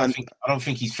 because I don't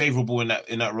think he's favourable in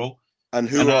that role. And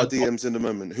who are DMs in the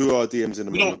moment?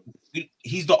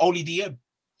 He's the only DM.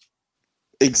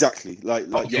 Exactly.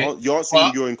 You're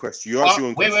answering your own question.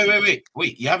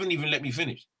 Wait. You haven't even let me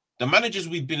finish. The managers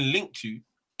we've been linked to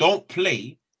don't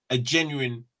play a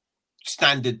genuine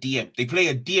standard DM. They play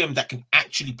a DM that can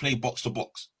actually play box to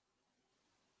box.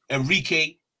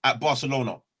 Enrique at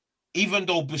Barcelona, even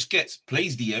though Busquets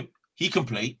plays DM, he can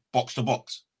play box to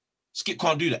box. Skip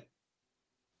can't do that.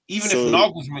 Even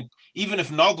if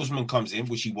Nagelsmann comes in,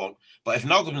 which he won't, but if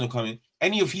Nagelsmann comes in,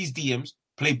 any of his DMs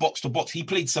play box to box. He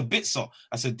played Sabitzer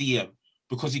as a DM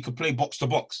because he could play box to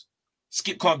box.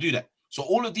 Skip can't do that. So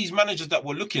all of these managers that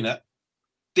we're looking at,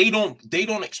 they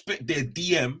don't expect their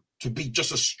DM to be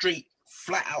just a straight,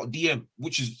 flat out DM,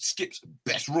 which is Skip's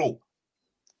best role.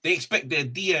 They expect their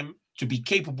DM to be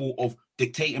capable of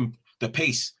dictating the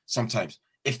pace sometimes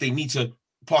if they need to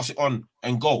pass it on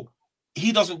and go.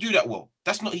 He doesn't do that well.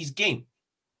 That's not his game.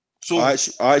 So I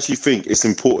actually think it's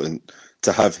important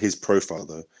to have his profile,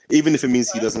 though. Even if it means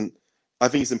he doesn't, I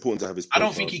think it's important to have his profile. I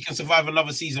don't think he can survive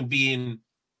another season being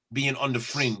on the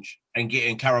fringe and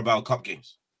getting Carabao Cup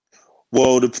games.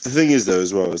 Well, the thing is, though,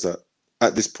 as well, is that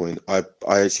at this point, I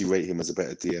actually rate him as a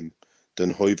better DM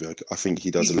than Højbjerg. I think he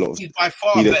does a lot of. He's by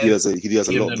far he better. Does a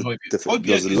lot of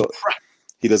the crap.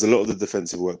 He does a lot of the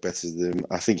defensive work better than him.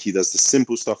 I think he does the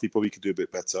simple stuff he probably could do a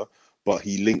bit better, but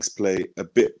he links play a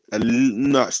bit.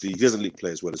 No, actually, he doesn't link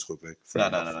play as well as Højbjerg.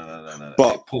 No.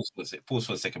 But pause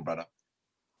for a second, brother.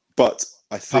 But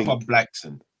I think Papa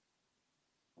Blackson,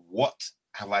 what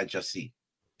have I just seen?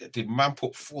 Did man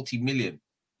put 40 million?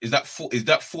 Is that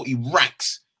 40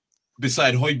 racks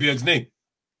beside Højbjerg's name?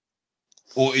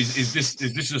 Or is this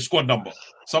a squad number?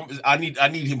 I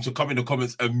need him to come in the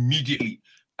comments immediately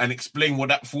and explain what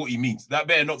that 40 means. That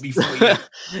better not be 40.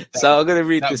 So I'm going to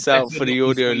read this out for the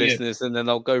audio listeners, and then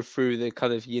I'll go through the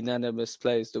kind of unanimous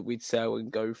players that we'd sell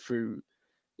and go through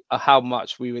how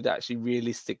much we would actually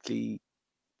realistically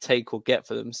take or get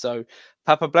for them. So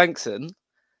Papa Blankson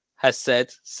has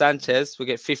said Sanchez will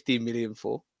get 15 million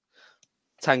for,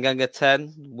 Tanganga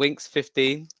 10, Winks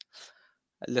 15,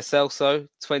 Lo Celso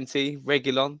 20,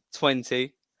 Reguilon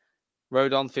 20,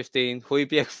 Rodon 15,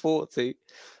 Højbjerg 40,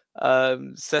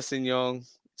 Sessegnon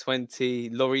 20,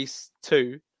 Lloris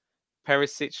 2,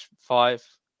 Perisic 5.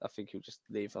 I think he'll just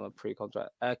leave on a pre-contract.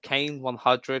 Kane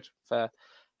 100 for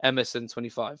Emerson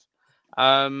 25.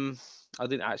 I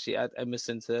didn't actually add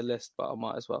Emerson to the list, but I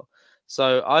might as well.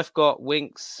 So I've got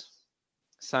Winks,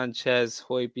 Sanchez,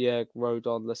 Højbjerg,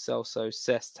 Rodon, Lo Celso,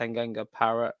 Cess, Tanganga,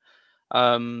 Parrott.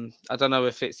 I don't know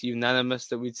if it's unanimous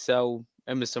that we'd sell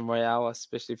Emerson Royale,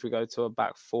 especially if we go to a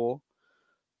back four.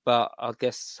 But I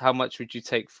guess how much would you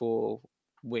take for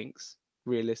Winks,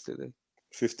 realistically?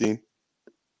 15.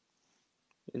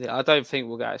 I don't think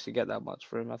we'll actually get that much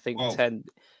for him. I think 10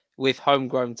 with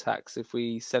homegrown tax if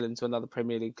we sell him to another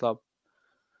Premier League club.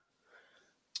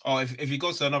 Oh, if he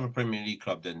goes to another Premier League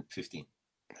club, then 15.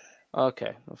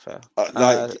 Okay, not fair.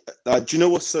 Do you know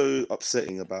what's so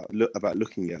upsetting about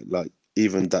looking at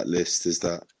even that list is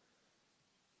that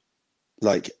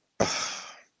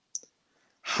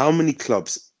how many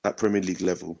clubs at Premier League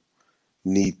level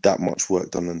need that much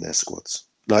work done on their squads?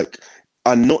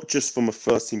 And not just from a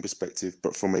first team perspective,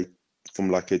 but from a from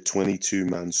like a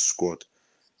 22-man squad,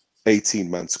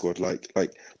 18-man squad. Like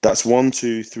that's 1,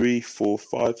 2, 3, 4,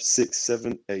 5, 6,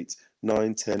 7, 8,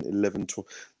 9, 10, 11, 12.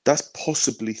 That's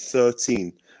possibly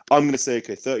 13. I'm going to say,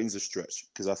 okay, 13's a stretch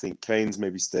because I think Kane's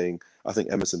maybe staying. I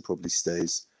think Emerson probably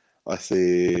stays. I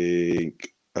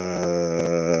think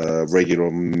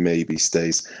Reguilon maybe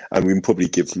stays. And we can probably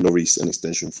give Lloris an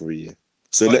extension for a year.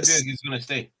 So he's going to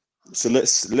stay. So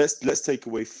let's take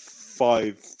away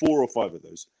 4 or 5 of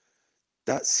those.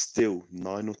 That's still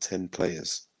 9 or 10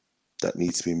 players that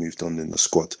need to be moved on in the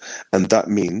squad. And that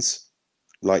means,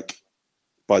 like,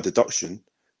 by deduction,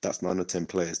 that's 9 or 10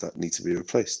 players that need to be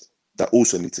replaced. That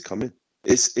also need to come in.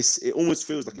 It almost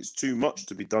feels like it's too much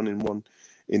to be done in one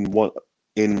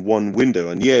window.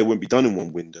 And yeah, it won't be done in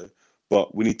one window,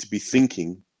 but we need to be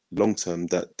thinking long term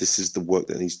that this is the work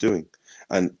that he's doing.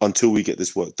 And until we get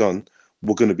this work done,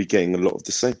 we're going to be getting a lot of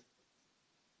the same.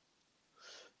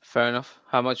 Fair enough.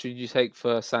 How much would you take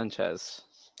for Sanchez?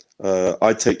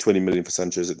 I'd take 20 million for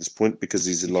Sanchez at this point because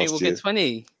he's in last year. We'll get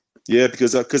 20. Yeah,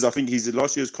 because I think he's in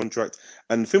last year's contract.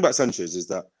 And the thing about Sanchez is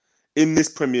that in this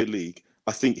Premier League,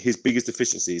 I think his biggest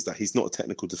deficiency is that he's not a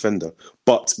technical defender.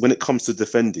 But when it comes to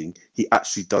defending, he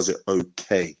actually does it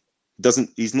okay.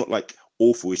 He's not like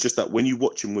awful. It's just that when you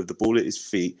watch him with the ball at his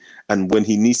feet and when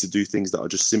he needs to do things that are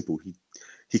just simple,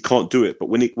 he can't do it. But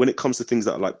when it comes to things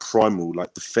that are like primal,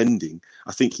 like defending,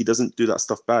 I think he doesn't do that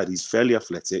stuff bad. He's fairly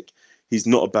athletic. He's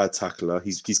not a bad tackler.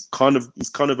 He's kind of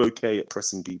okay at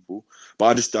pressing people. But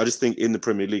I just think in the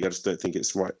Premier League, I just don't think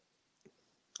it's right.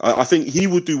 I think he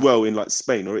would do well in like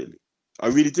Spain or Italy. I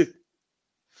really do.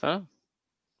 Fair.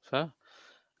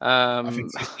 I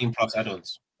think 15 plus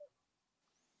add-ons.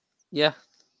 Yeah,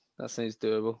 that seems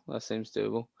doable.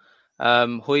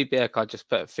 Højbjerg, I just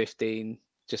put at 15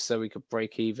 just so we could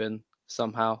break even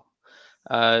somehow.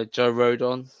 Joe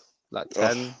Rodon, like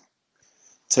 10.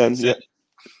 10, yeah.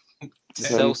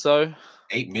 Celso.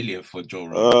 8 million for Joe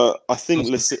Rodon. I think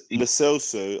Lo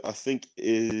Celso, I think,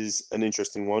 is an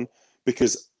interesting one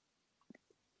because,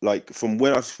 like, from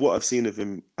what I've seen of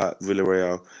him at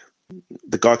Villarreal,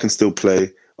 the guy can still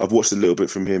play. I've watched a little bit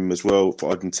from him as well for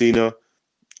Argentina.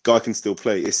 Guy can still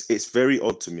play. It's very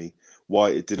odd to me why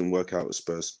it didn't work out at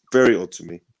Spurs. Very odd to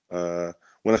me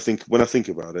when I think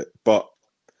about it. But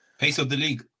pace of the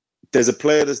league. There's a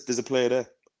player there.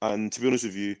 And to be honest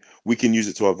with you, we can use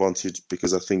it to our advantage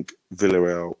because I think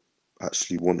Villarreal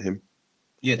actually want him.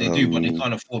 Yeah, they do, but they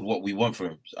can't afford what we want for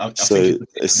him. So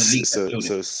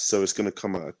it's going to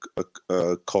come at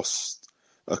a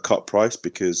cut price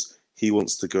because he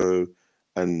wants to go,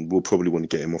 and we'll probably want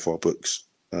to get him off our books.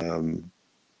 I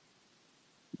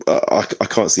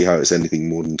can't see how it's anything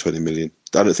more than 20 million.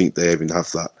 I don't think they even have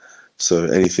that. So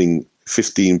anything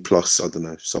 15 plus, I don't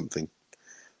know, something.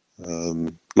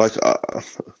 It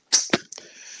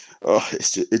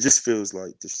just feels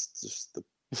like just the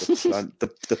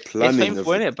planning of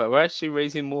it. But we're actually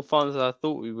raising more funds than I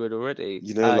thought we would already.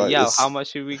 You know, how much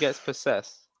should we get for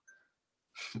Cess?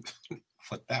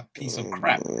 For that piece of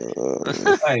crap.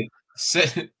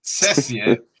 Cess,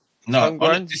 yeah. No,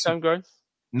 homegrown.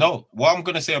 No, what I'm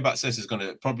gonna say about Cess is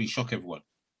gonna probably shock everyone.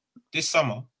 This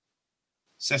summer,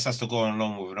 Cess has to go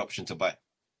along with an option to buy.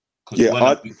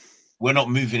 Because we're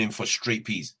not moving him for straight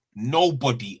peas.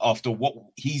 Nobody, after what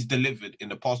he's delivered in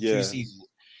the past 2 seasons,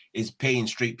 is paying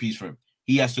straight peas for him.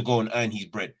 He has to go and earn his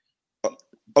bread.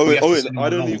 I know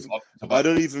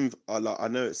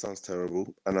it sounds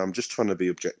terrible, and I'm just trying to be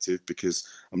objective because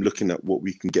I'm looking at what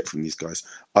we can get from these guys.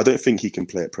 I don't think he can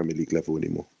play at Premier League level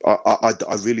anymore. I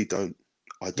really don't.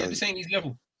 I don't. Yeah, this ain't his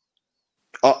level.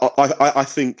 I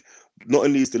think not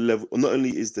only is the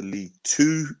league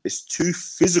too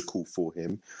physical for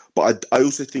him, but I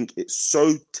also think it's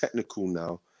so technical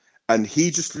now, and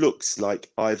he just looks like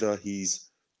either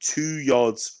he's 2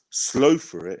 yards slow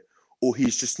for it, or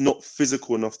he's just not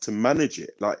physical enough to manage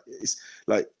it. Like, it's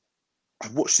like I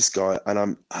watch this guy and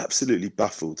I'm absolutely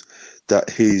baffled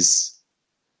that his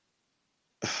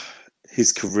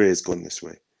career's gone this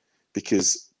way,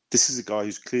 because this is a guy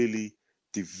who's clearly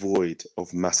devoid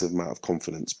of massive amount of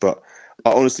confidence. But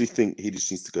I honestly think he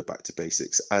just needs to go back to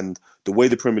basics. And the way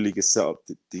the Premier League is set up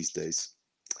these days,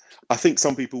 I think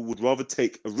some people would rather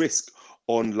take a risk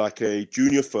on like a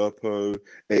Junior Firpo,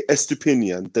 a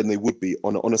Estupinian than they would be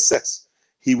on a Cess.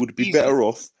 He would be better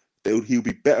off. He would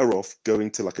be better off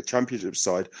going to like a championship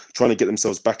side, trying to get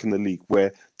themselves back in the league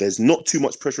where there's not too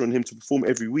much pressure on him to perform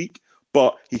every week,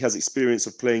 but he has experience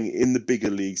of playing in the bigger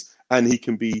leagues, and he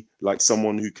can be like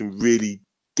someone who can really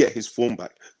get his form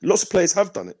back. Lots of players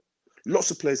have done it. Lots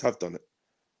of players have done it.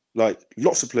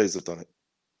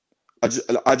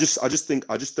 I just think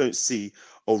I just don't see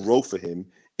a role for him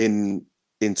in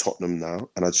in Tottenham now,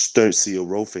 and I just don't see a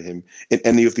role for him in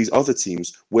any of these other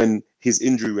teams when his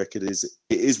injury record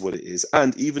is what it is,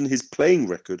 and even his playing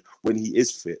record when he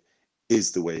is fit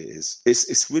is the way it is.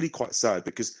 It's really quite sad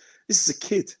because this is a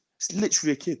kid. It's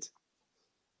literally a kid.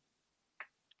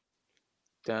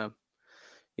 Damn.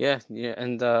 Yeah,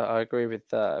 and I agree with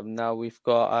that. Now we've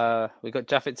got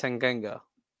Japhet Tanganga.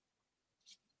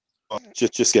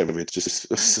 Just get rid.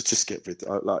 Just get rid.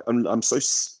 I'm so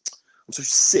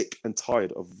sick and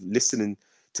tired of listening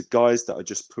to guys that are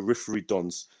just periphery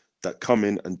dons that come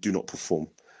in and do not perform.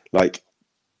 Like,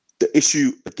 the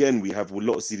issue again we have with a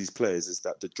lot of these players is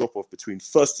that the drop off between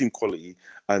first team quality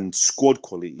and squad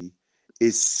quality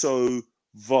is so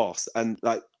vast. And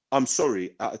like, I'm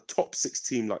sorry, at a top 6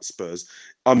 team like Spurs,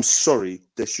 I'm sorry,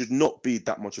 there should not be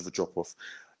that much of a drop off.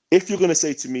 If you're going to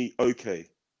say to me, okay,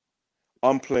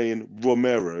 I'm playing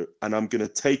Romero and I'm going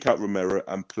to take out Romero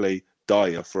and play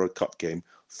Dyer for a cup game,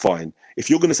 fine. If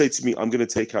you're going to say to me, I'm going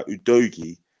to take out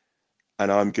Udogie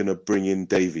and I'm going to bring in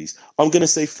Davies, I'm going to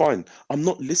say, fine. I'm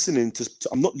not listening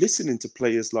to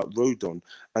players like Rodon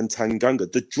and Tanganga.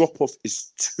 The drop-off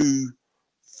is too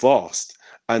vast.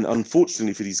 And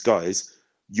unfortunately for these guys,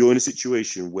 you're in a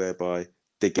situation whereby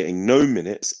they're getting no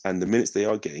minutes, and the minutes they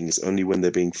are getting is only when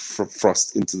they're being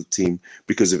thrust into the team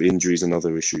because of injuries and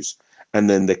other issues. And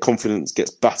then their confidence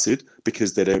gets battered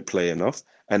because they don't play enough.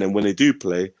 And then when they do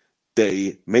play,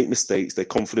 they make mistakes, they're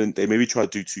confident, they maybe try to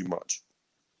do too much.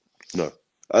 No.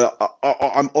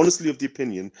 I'm honestly of the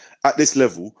opinion, at this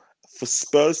level, for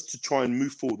Spurs to try and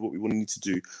move forward what we need to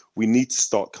do, we need to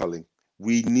start culling.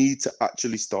 We need to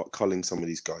actually start culling some of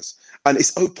these guys. And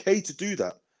it's okay to do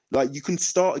that. Like, you can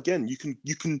start again.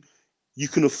 You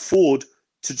can afford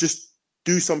to just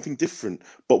do something different,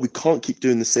 but we can't keep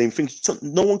doing the same thing.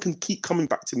 No one can keep coming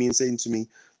back to me and saying to me,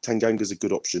 Tanganga's a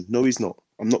good option. No, he's not.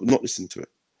 I'm not listening to it.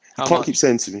 You can't keep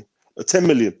saying to me, 10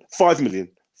 million, 5 million,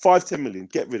 10 million,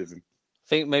 get rid of him. I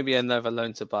think maybe another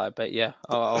loan to buy, but yeah,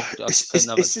 I'll spend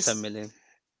another 10 million.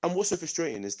 And what's so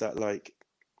frustrating is that, like,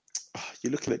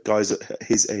 you're looking at guys at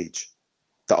his age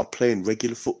that are playing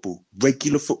regular football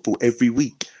every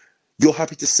week. You're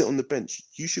happy to sit on the bench.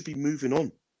 You should be moving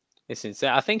on. It's insane.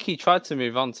 I think he tried to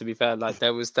move on, to be fair. Like,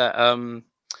 there was that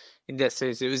in that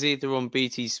series, it was either on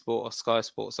BT Sport or Sky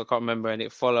Sports, I can't remember, and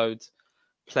it followed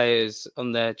players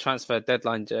on their transfer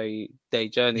deadline day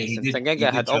journeys. And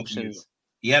Tanganga had options.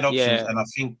 He had options, and I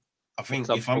think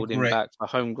if I'm correct, him back for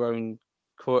homegrown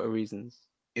quota reasons.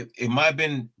 It might have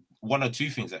been one or two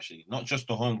things, actually. Not just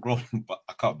the homegrown, but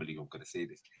I can't believe I'm going to say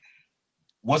this.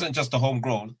 Wasn't just the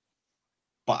homegrown,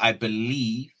 but I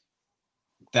believe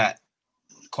that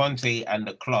Conte and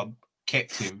the club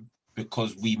kept him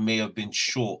because we may have been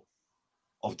short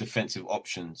of defensive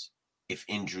options if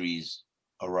injuries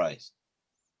arise.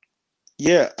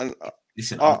 Yeah, and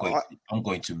listen, I'm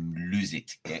going to lose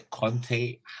it. Yeah,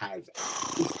 Conte has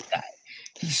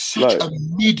he's such a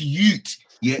mid-youth.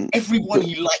 Yeah, everyone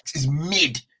he likes is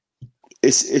mid.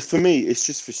 It's for me, it's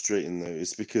just frustrating though.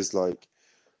 It's because, like,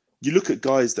 you look at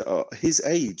guys that are his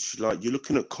age, like you're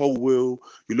looking at Colwill,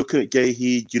 you're looking at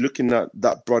Gahey, you're looking at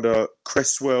that brother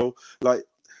Cresswell. Like,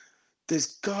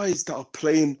 there's guys that are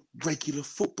playing regular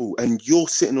football and you're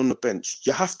sitting on the bench.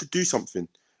 You have to do something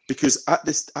because at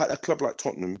a club like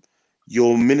Tottenham,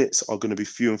 your minutes are going to be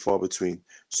few and far between.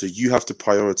 So you have to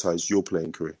prioritize your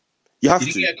playing career. You have to.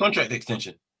 Did he get a contract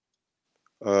extension?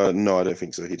 No, I don't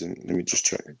think so. He didn't. Let me just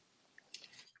check.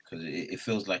 Because it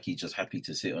feels like he's just happy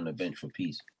to sit on the bench for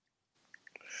peace.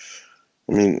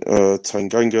 I mean,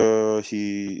 Tanganga,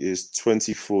 he is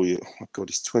 24 years. Oh my God,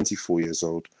 he's 24 years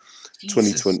old.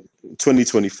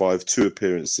 2025, 2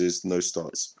 appearances, no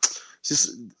starts.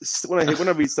 It's just when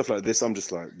I read stuff like this, I'm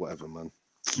just like, whatever, man.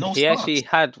 He actually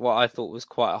had what I thought was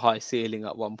quite a high ceiling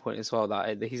at one point as well.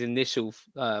 That his initial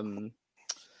run,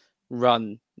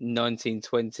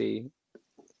 1920.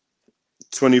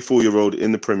 24-year-old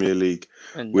in the Premier League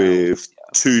with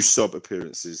 2 sub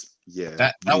appearances.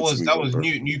 Yeah, that was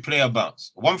new player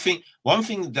bounce. One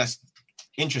thing that's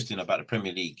interesting about the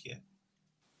Premier League, yeah,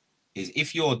 is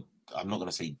if you're, I'm not going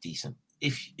to say decent,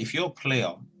 if you're a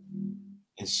player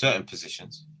in certain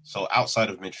positions, so outside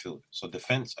of midfield, so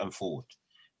defense and forward,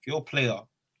 if you're a player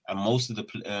and most of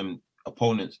the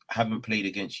opponents haven't played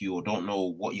against you or don't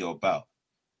know what you're about,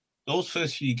 those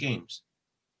first few games,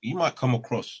 you might come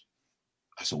across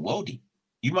as a worldie.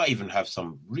 You might even have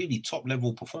some really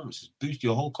top-level performances, boost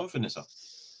your whole confidence up.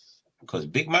 Because,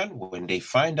 big man, when they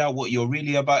find out what you're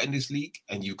really about in this league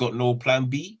and you've got no plan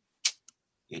B,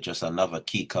 you're just another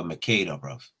Kika Makeda,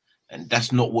 bruv. And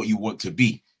that's not what you want to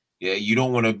be. Yeah, you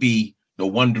don't want to be the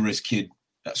wondrous kid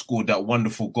that scored that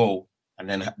wonderful goal and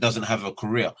then doesn't have a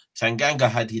career. Tanganga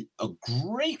had a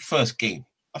great first game.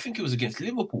 I think it was against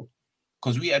Liverpool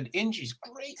because we had injuries.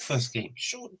 Great first game.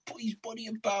 Showed, put his body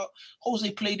about. Jose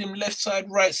played him left side,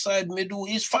 right side, middle.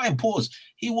 He's fine. Pause.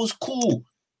 He was cool.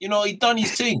 You know, he done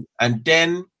his thing, and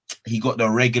then he got the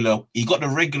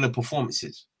regular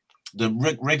performances,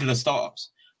 the regular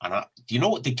startups. And do you know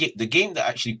what the game that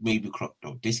actually made me clock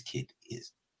though? This kid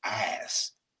is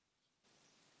ass.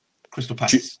 Crystal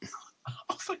Palace.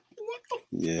 I was like, what the?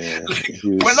 Yeah.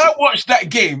 When I watched that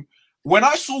game, when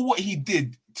I saw what he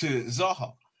did to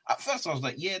Zaha, at first I was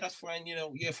like, yeah, that's fine. You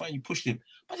know, yeah, fine. You pushed him,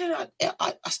 but then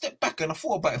I stepped back and I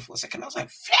thought about it for a second. I was like,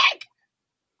 flag.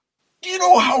 Do you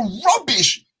know how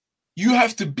rubbish you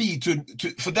have to be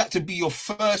for that to be your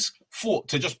first thought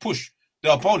to just push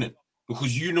the opponent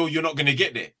because you know you're not going to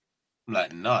get there? I'm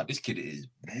like, nah, this kid is,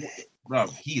 bro,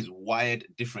 he is wired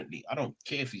differently. I don't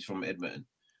care if he's from Edmonton.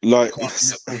 Like, Can't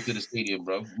go to the stadium,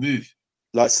 bro. Move.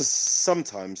 Like, so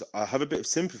sometimes I have a bit of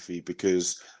sympathy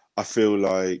because I feel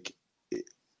like,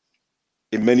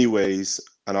 in many ways,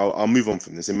 and I'll move on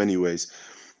from this. In many ways,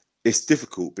 it's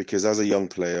difficult because as a young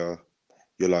player,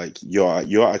 you're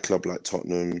at a club like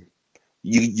Tottenham.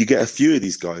 You get a few of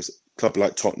these guys, club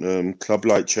like Tottenham, club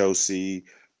like Chelsea,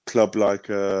 club like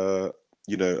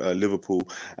Liverpool,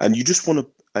 and you just want to,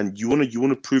 and you want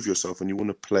to prove yourself and you want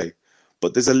to play.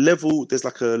 But there's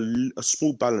like a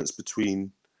small balance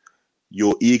between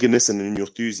your eagerness and your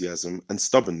enthusiasm and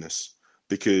stubbornness,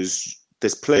 because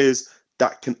there's players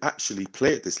that can actually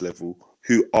play at this level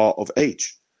who are of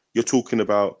age. You're talking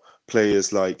about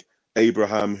players like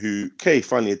Abraham, who,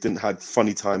 finally didn't have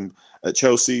funny time at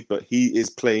Chelsea, but he is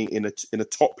playing in a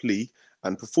top league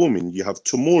and performing. You have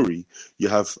Tomori, you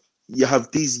have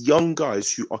these young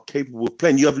guys who are capable of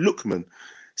playing. You have Lookman.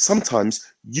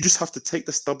 Sometimes you just have to take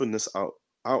the stubbornness out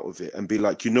of it and be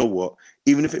like, you know what?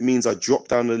 Even if it means I drop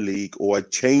down the league or I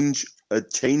change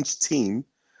team,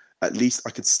 at least I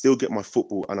can still get my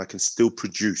football and I can still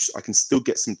produce. I can still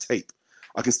get some tape.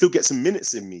 I can still get some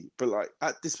minutes in me. But like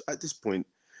at this point,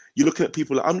 you're looking at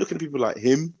people. I'm looking at people like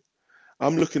him.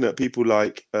 I'm looking at people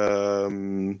like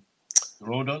Rodon.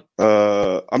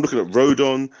 I'm looking at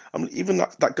Rodon. I'm even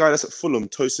that guy that's at Fulham,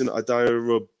 Tosin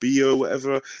Adarabio,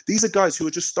 whatever. These are guys who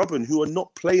are just stubborn, who are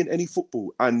not playing any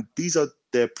football, and these are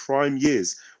their prime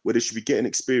years where they should be getting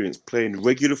experience playing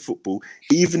regular football,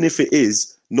 even if it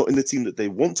is not in the team that they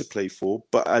want to play for,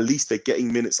 but at least they're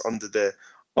getting minutes under their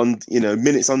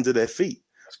feet.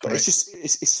 But it's just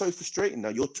it's so frustrating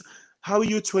now. How are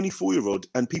you a 24-year-old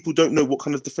and people don't know what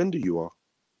kind of defender you are?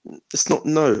 It's not.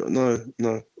 No.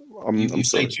 I'm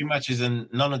sorry. played 2 matches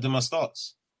and none of them are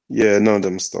starts. Yeah, none of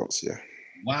them are starts. Yeah.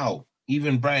 Wow.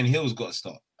 Even Brian Hill's got a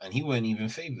start, and he weren't even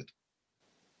favoured.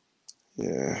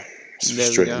 Yeah, it's there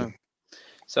frustrating. we go.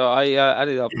 So I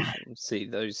added up,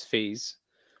 those fees.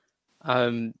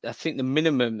 I think the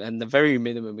minimum and the very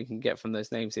minimum we can get from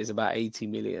those names is about 80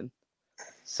 million.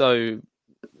 So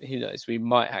who knows? We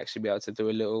might actually be able to do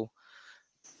a little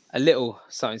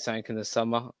something in the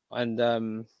summer, and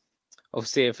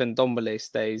obviously if Ndombele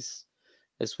stays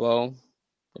as well,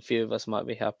 a few of us might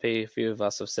be happy. A few of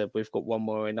us have said we've got one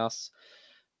more in us.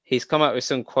 He's come out with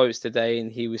some quotes today,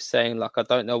 and he was saying, like, I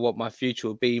don't know what my future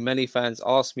will be. Many fans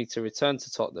asked me to return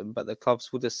to Tottenham, but the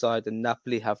clubs will decide, and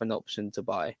Napoli have an option to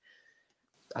buy.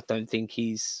 I don't think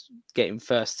he's getting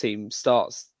first team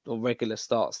starts or regular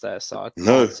starts there, so I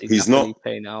can't see he's Napoli not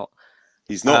paying out.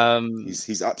 He's not.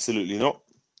 He's absolutely not.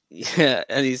 Yeah,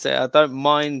 and he said, I don't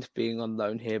mind being on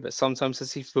loan here, but sometimes I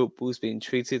see football's being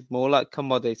treated more like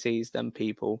commodities than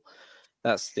people.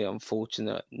 That's the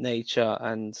unfortunate nature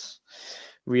and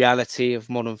reality of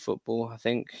modern football, I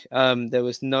think. There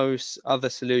was no other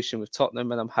solution with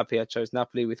Tottenham, and I'm happy I chose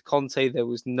Napoli. With Conte, there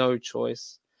was no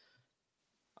choice.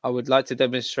 I would like to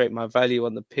demonstrate my value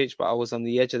on the pitch, but I was on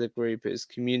the edge of the group. It was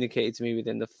communicated to me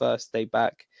within the first day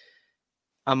back.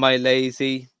 Am I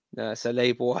lazy? No, it's a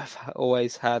label I've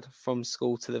always had from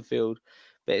school to the field,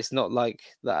 but it's not like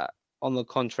that. On the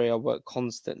contrary, I work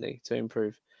constantly to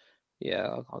improve.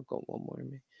 Yeah, I've got one more in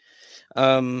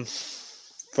me.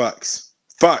 Facts.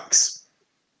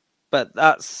 But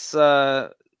that's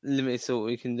limited to what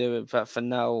we can do. But for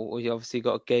now, we obviously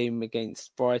got a game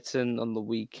against Brighton on the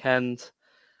weekend.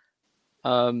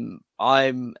 I'm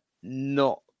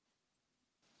not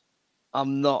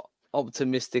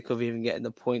optimistic of even getting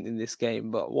the point in this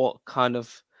game, but what kind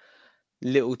of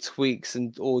little tweaks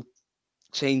or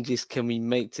changes can we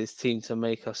make to this team to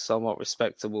make us somewhat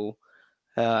respectable?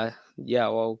 I'll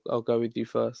go with you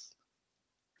first.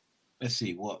 Let's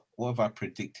see, what have I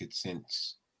predicted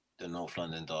since the North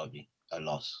London derby? A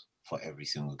loss for every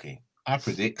single game. I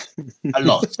predict a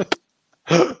loss.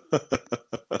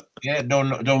 Yeah, don't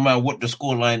matter what the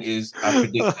scoreline is. I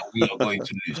predict that we are going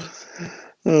to lose.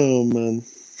 Oh man.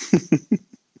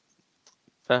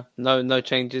 Fair. No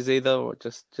changes either, or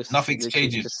just Nothing's literally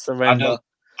changing. just I surrender.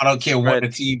 don't care what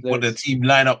the Spread, team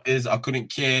lineup is. I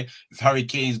couldn't care if Harry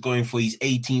Kane's going for his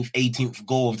 18th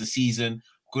goal of the season.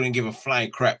 Couldn't give a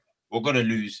flying crap. We're gonna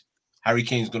lose. Harry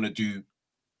Kane's gonna do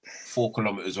 4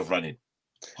 kilometers of running.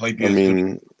 Højbjerg's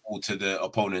gonna fall to the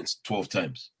opponents 12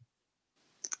 times.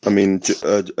 I mean, just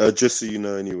so you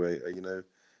know, anyway,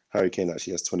 Harry Kane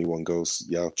actually has 21 goals.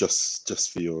 Yeah,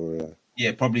 just for your.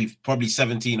 Yeah, probably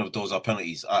 17 of those are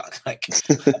penalties. I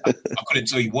couldn't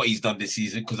tell you what he's done this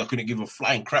season because I couldn't give a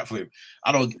flying crap for him.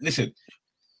 I don't listen.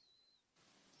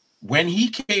 When he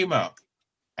came out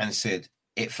and said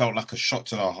it felt like a shot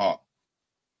to the heart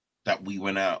that we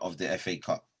went out of the FA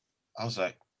Cup, I was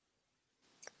like,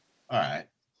 all right,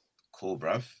 cool,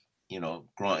 bruv.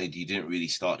 Granted, you didn't really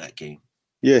start that game.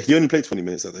 Yeah, he only played 20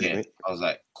 minutes that day, mate. I was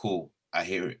like, cool, I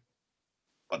hear it.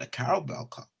 But the Carabao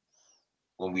Cup,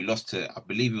 when we lost to, I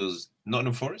believe it was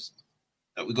Nottingham Forest,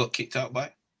 that we got kicked out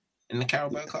by in the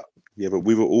Carabao Cup. Yeah, but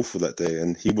we were awful that day,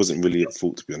 and he wasn't really at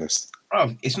fault, to be honest.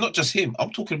 Bruv, it's not just him.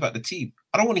 I'm talking about the team.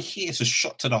 I don't want to hear it's a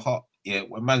shot to the heart. Yeah,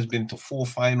 when man's been to 4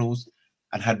 finals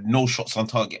and had no shots on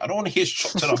target. I don't want to hear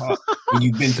shot to the heart when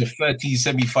you've been to 30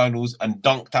 semi-finals and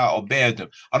dunked out or bared them.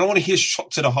 I don't want to hear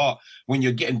shot to the heart when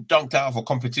you're getting dunked out of a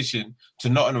competition to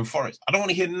Nottingham Forest. I don't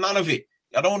want to hear none of it.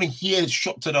 I don't want to hear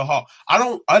shot to the heart. I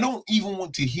don't even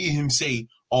want to hear him say,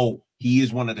 oh, he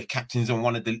is one of the captains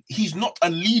and he's not a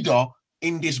leader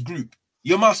in this group.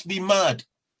 You must be mad.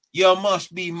 You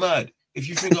must be mad. If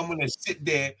you think I'm going to sit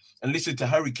there and listen to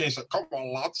Harry Kane say, come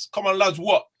on, lads,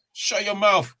 what? Shut your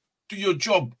mouth. Do your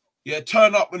job. Yeah,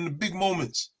 turn up in the big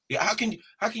moments. Yeah, how can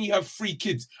you have 3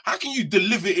 kids? How can you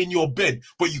deliver in your bed,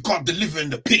 but you can't deliver in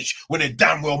the pitch when it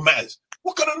damn well matters?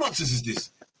 What kind of nonsense is this?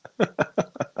 I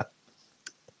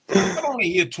don't want to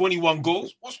hear 21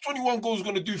 goals. What's 21 goals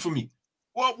going to do for me?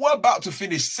 Well, we're about to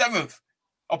finish 7th.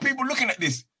 Are people looking at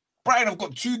this? Brighton have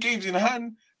got 2 games in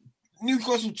hand.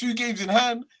 Newcastle 2 games in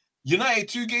hand. United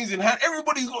 2 games in hand.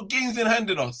 Everybody's got games in hand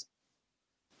in us.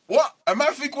 What? And I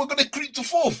think we're going to creep to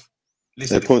 4th.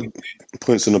 Listen,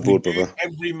 points on the board, brother.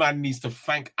 Every man needs to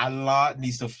thank Allah,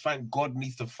 needs to thank God,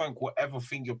 needs to thank whatever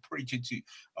thing you're preaching to.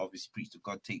 Obviously, preach to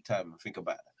God, take time and think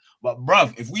about it. But,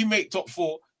 bruv, if we make top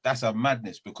 4, that's a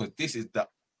madness because this is the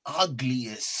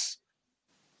ugliest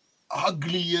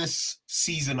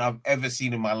season I've ever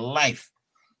seen in my life.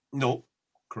 No,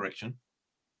 correction.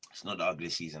 It's not the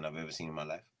ugliest season I've ever seen in my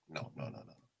life. No.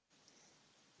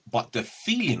 But the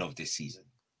feeling of this season,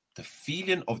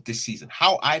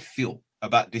 how I feel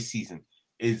about this season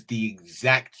is the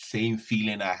exact same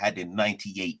feeling I had in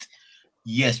 98.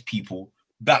 Yes, people,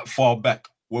 that far back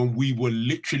when we were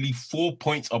literally 4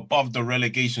 points above the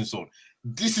relegation zone.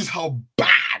 This is how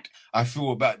bad I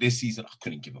feel about this season. I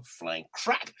couldn't give a flying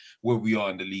crap where we are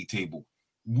in the league table.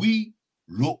 We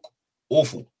look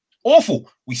awful. Awful.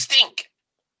 We stink.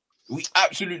 We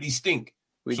absolutely stink.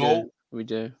 We do. We're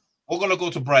going to go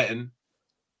to Brighton.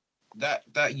 That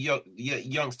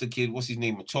youngster kid, what's his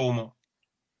name? Matoma.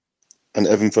 And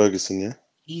Evan Ferguson, yeah?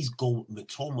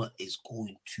 Matoma is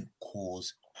going to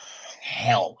cause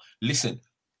hell. Listen,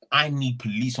 I need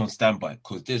police on standby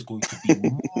because there's going to be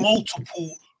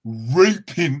multiple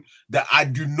raping that I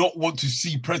do not want to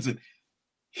see present.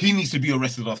 He needs to be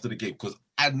arrested after the game because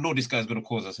I know this guy's going to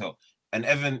cause us hell. And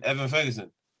Evan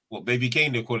Ferguson, what, Baby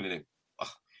Kane they're calling him?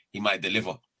 He might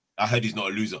deliver. I heard he's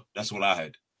not a loser. That's what I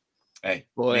heard. Hey,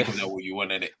 make him know what you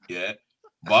want in it. Yeah.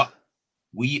 But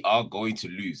we are going to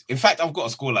lose. In fact, I've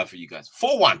got a scoreline for you guys.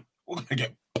 4-1. We're going to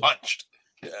get punched.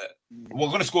 Yeah. We're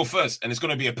going to score first, and it's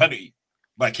going to be a penalty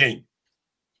by Kane.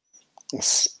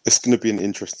 It's going to be an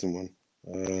interesting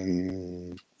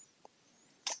one.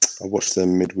 I watched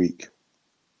them midweek.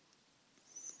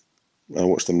 I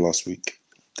watched them last week.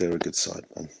 They're a good side,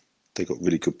 man. They got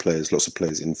really good players, lots of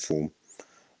players in form.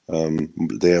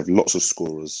 They have lots of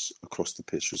scorers across the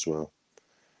pitch as well.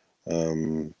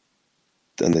 And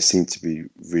they seem to be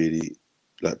really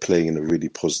playing in a really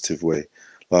positive way.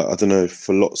 I don't know,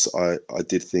 for lots, I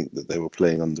did think that they were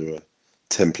playing under a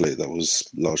template that was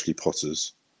largely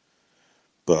Potter's.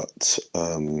 But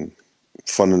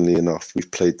funnily enough,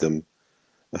 we've played them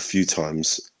a few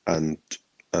times and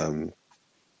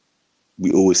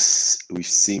we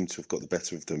seem to have got the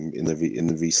better of them in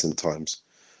the recent times.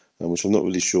 Which I'm not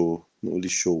really sure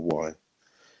why.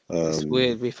 It's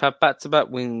weird. We've had back-to-back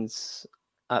wins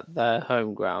at their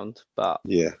home ground, but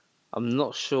yeah, I'm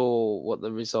not sure what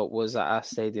the result was at our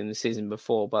stadium the season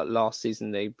before. But last season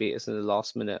they beat us in the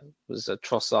last minute. It was a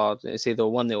Trossard. It's either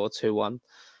 1-0 or 2-1.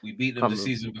 We beat them the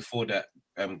season before that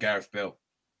Gareth Bale.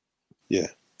 Yeah.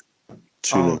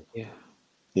 2-0. Yeah.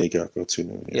 Yeah, Gareth Bale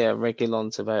 2-0. Yeah,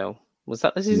 Reguilon to Bale. Was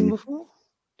that the season before?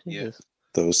 Jesus.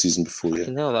 That was season before, yeah.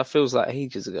 No, that feels like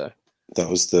ages ago. That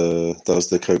was the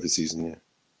COVID season, yeah.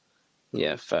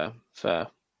 Yeah, fair.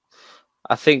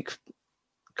 I think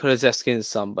Kulusevski and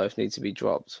Son both need to be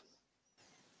dropped.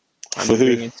 And For who?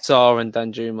 bringing Sarr and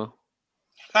Danjuma.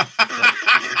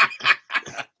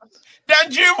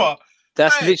 Danjuma!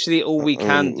 That's Hey, literally all we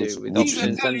can do with these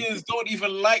options. Italians don't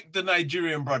even like the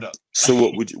Nigerian brother. So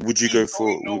what would you go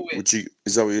for? nowhere.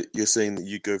 Is that what you're saying, that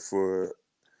you go for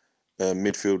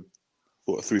midfield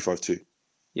or a 3-5-2?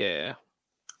 Yeah.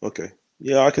 Okay.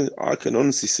 Yeah, I can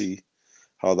honestly see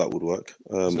how that would work.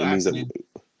 It means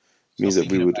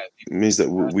that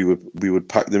we would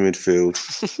pack the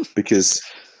midfield because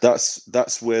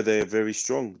that's where they're very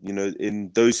strong. You know,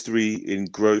 in those three, in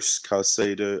Gross,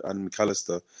 Caicedo, and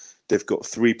McAllister, they've got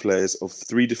three players of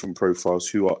three different profiles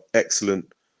who are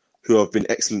excellent, who have been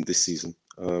excellent this season.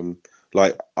 I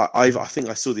think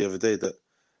I saw the other day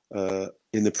that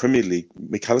in the Premier League,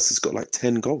 McAllister's got like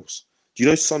 10 goals. Do you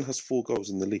know Son has 4 goals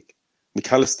in the league?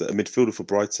 McAllister, a midfielder for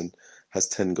Brighton, has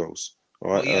 10 goals.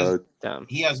 All right, damn.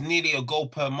 He has nearly a goal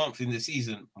per month in the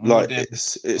season.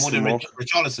 It's more than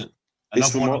Richarlison.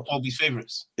 Another one of Toby's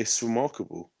favourites. It's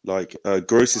remarkable. Like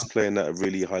Gross is playing at a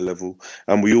really high level,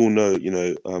 and we all know, you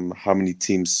know, how many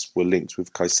teams were linked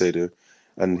with Caicedo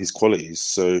and his qualities.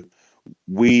 So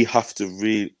we have to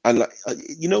really, and like,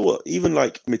 you know what? Even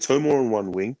like Mitoma on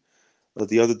one wing.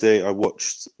 The other day I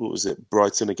watched, what was it,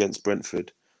 Brighton against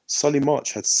Brentford. Solly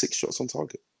March had 6 shots on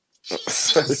target.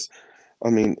 So, I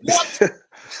mean,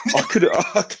 I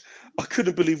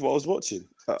couldn't believe what I was watching.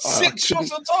 6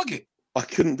 shots on target. I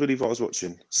couldn't believe what I was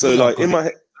watching. So like in my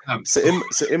head,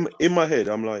 in my head,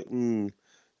 I'm like,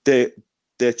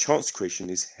 their chance creation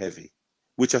is heavy,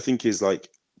 which I think is like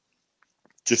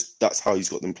just that's how he's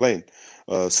got them playing.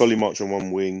 Solly March on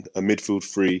one wing, a midfield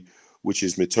three, which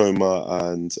is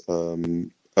Mitoma and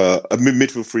a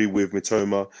midfield three with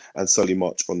Mitoma and Solly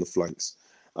March on the flanks.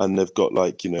 And they've got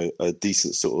like, you know, a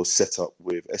decent sort of setup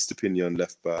with Estepinian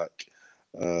left back,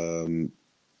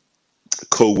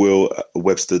 Colwill,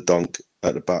 Webster, Dunk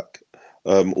at the back.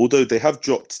 Although they have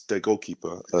dropped their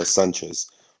goalkeeper, Sanchez,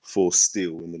 for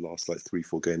Steele in the last like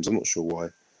 3-4 games. I'm not sure why.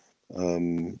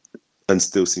 And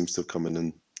still seems to have come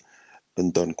in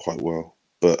and done quite well.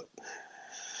 But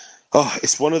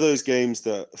it's one of those games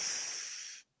that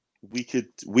we could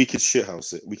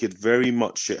shithouse it. We could very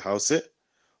much shithouse it.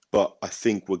 But I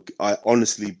think I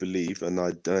honestly believe, and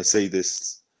I say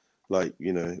this like,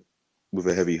 you know, with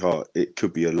a heavy heart, it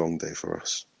could be a long day for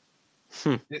us.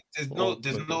 There's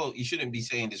no. You shouldn't be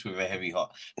saying this with a heavy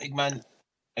heart, big man.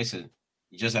 Listen,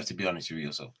 you just have to be honest with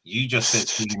yourself. You just said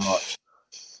Solly March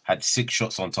had 6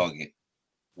 shots on target.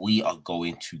 We are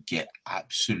going to get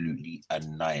absolutely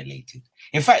annihilated.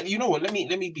 In fact, you know what? Let me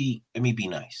be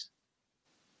nice.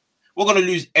 We're gonna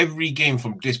lose every game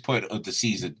from this point of the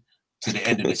season to the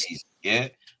end of the season. Yeah.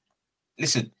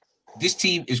 Listen, this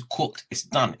team is cooked. It's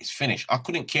done. It's finished. I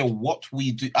couldn't care what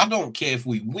we do. I don't care if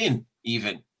we win.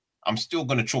 Even I'm still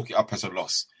gonna chalk it up as a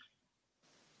loss.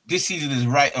 This season is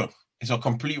write-off. It's a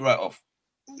complete write-off.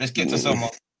 Let's get to summer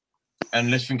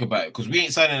and let's think about it, because we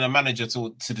ain't signing a manager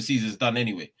to the season's done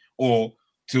anyway, or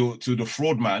to the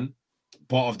fraud man,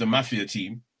 part of the mafia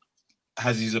team,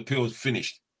 has his appeals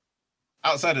finished.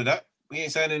 Outside of that, we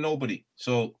ain't signing nobody.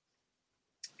 So,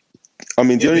 I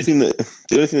mean, the only thing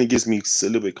that gives me a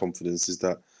little bit of confidence is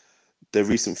that their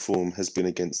recent form has been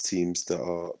against teams that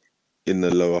are in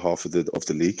the lower half of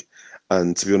the league,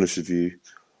 and to be honest with you,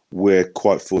 we're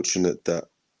quite fortunate that,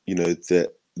 you know,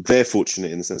 that they're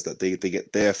fortunate in the sense that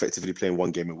they're effectively playing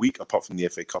one game a week, apart from the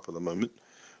FA Cup at the moment,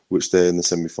 which they're in the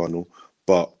semi-final,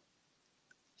 but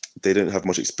they don't have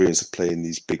much experience of playing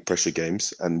these big pressure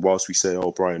games. And whilst we say,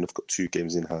 oh, Brighton have got 2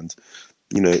 games in hand,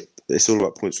 you know, it's all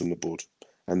about points on the board.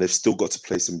 And they've still got to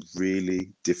play some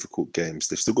really difficult games.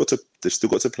 They've still got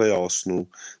to play Arsenal.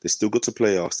 They've still got to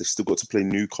play us. They've still got to play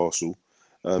Newcastle.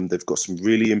 They've got some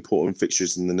really important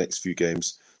fixtures in the next few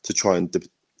games to try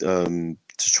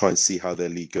and see how their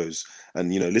league goes.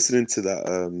 And, you know, listening to that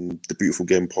the Beautiful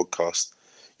Game podcast,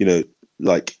 you know,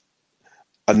 like,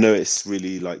 I know it's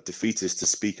really like defeatist to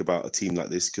speak about a team like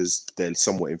this because they're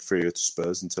somewhat inferior to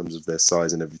Spurs in terms of their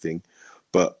size and everything,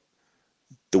 but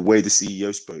the way the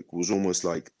CEO spoke was almost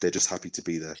like they're just happy to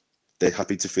be there. They're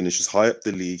happy to finish as high up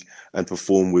the league and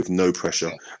perform with no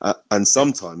pressure. And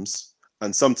sometimes,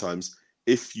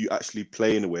 if you actually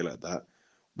play in a way like that,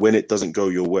 when it doesn't go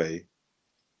your way,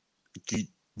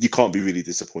 you can't be really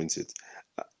disappointed.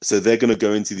 So they're going to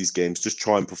go into these games, just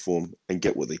try and perform and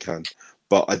get what they can.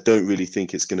 But I don't really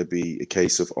think it's going to be a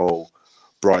case of,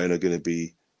 Brighton are going to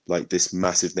be like this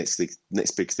massive next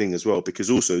big thing as well. Because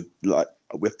also, like,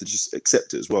 we have to just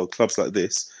accept it as well. Clubs like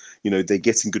this, they're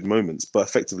getting good moments, but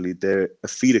effectively they're a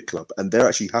feeder club, and they're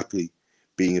actually happy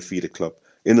being a feeder club.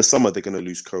 In the summer, they're going to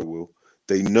lose Colwill.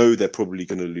 They know they're probably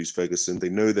going to lose Ferguson. They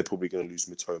know they're probably going to lose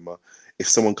Mitoma. If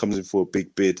someone comes in for a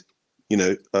big bid,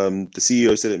 the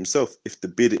CEO said it himself. If the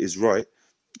bid is right,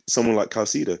 someone like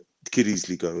Caicedo could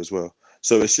easily go as well.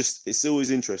 So it's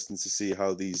always interesting to see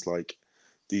how these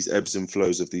ebbs and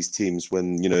flows of these teams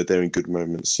when they're in good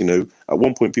moments. At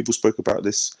one point people spoke about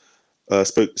this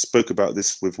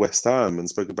with West Ham and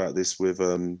spoke about this with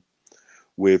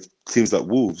teams like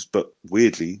Wolves, but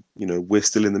weirdly, we're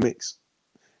still in the mix.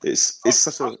 It's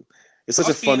such a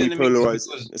funny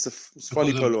polarizing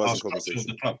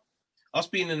conversation. Us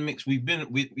being in the mix, we've been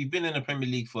in the Premier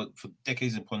League for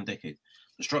decades upon decades.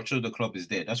 The structure of the club is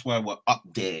there. That's why we're up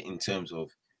there in terms of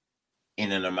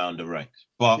in and around the ranks.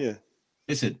 But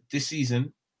listen, this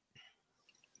season,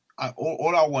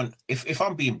 all I want, if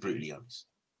I'm being brutally honest,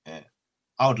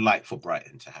 I would like for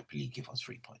Brighton to happily give us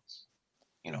 3 points.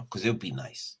 Because it would be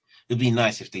nice. It'd be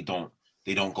nice if they don't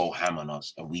go ham on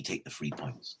us and we take the 3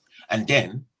 points. And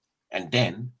then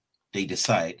they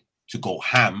decide to go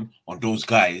ham on those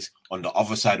guys on the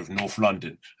other side of North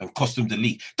London and cost them the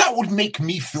league. That would make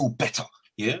me feel better,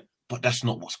 yeah? But that's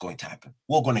not what's going to happen.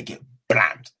 We're going to get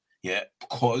blammed, yeah?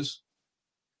 Because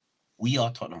we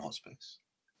are Tottenham Hotspurs.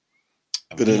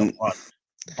 And we are run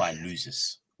by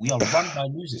losers. We are run by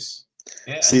losers.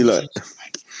 Yeah, see,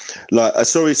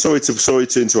 sorry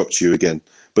to interrupt you again,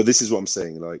 but this is what I'm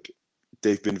saying. Like,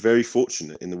 they've been very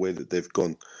fortunate in the way that they've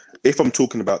gone. If I'm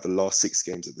talking about the last 6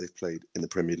 games that they've played in the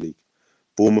Premier League,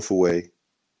 Bournemouth away,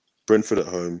 Brentford at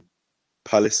home,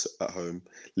 Palace at home,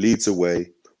 Leeds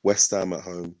away, West Ham at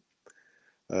home,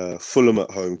 Fulham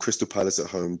at home, Crystal Palace at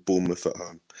home, Bournemouth at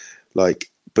home.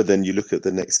 But then you look at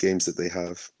the next games that they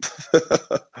have.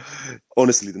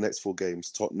 Honestly, the next 4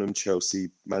 games: Tottenham, Chelsea,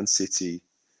 Man City,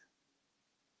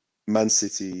 Man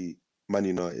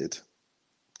United.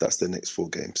 That's their next 4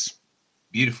 games.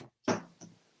 Beautiful.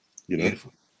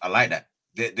 Beautiful. I like that.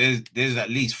 There's at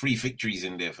least 3 victories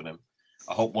in there for them.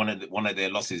 I hope one of their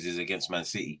losses is against Man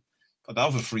City. But the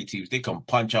other 3 teams, they can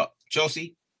punch up.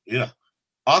 Chelsea, yeah.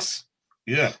 Us,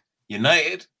 yeah.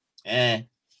 United, Be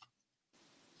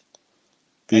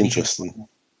interesting.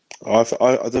 I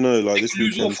don't know. Like, this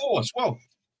weekend, 4 as well.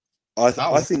 I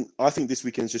think this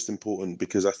weekend's just important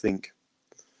because I think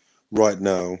right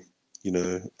now,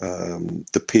 the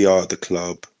PR, the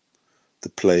club, the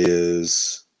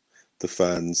players, the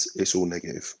fans, it's all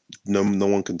negative. No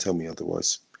one can tell me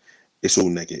otherwise. It's all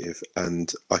negative,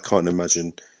 and I can't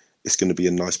imagine it's going to be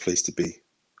a nice place to be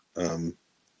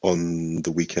on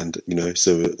the weekend.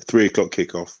 So 3 o'clock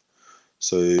kickoff.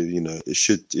 So it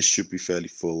should be fairly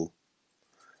full,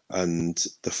 and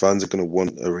the fans are going to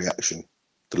want a reaction.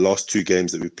 The last 2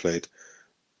 games that we've played,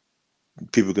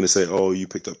 people are going to say, "Oh, you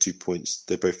picked up 2 points."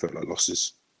 They both felt like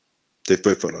losses. They've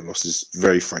both felt like losses,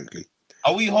 very frankly.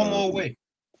 Are we home or away?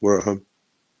 We're at home.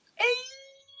 Hey,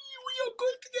 we are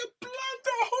going to get blamed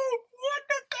at home. What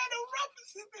the kind of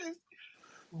rubbish is this?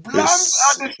 Blamed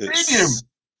at the stadium.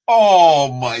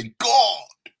 Oh my God.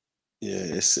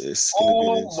 Yeah, it's going to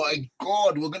be. My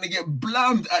God, we're going to get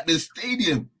blamed at the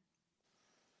stadium.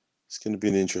 It's going to be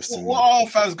an interesting. What are our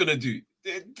fans going to do?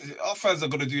 Our fans are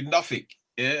going to do nothing.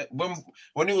 Yeah,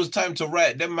 when it was time to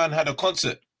riot, them man had a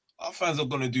concert. Our fans are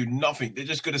going to do nothing. They're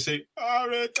just going to say,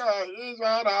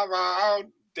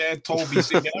 they're Toby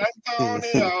singing,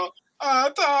 Antonio.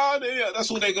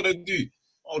 That's all they're going to do.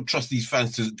 I don't trust these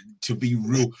fans to be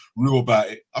real about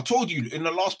it. I told you in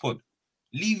the last pod,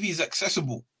 Levy is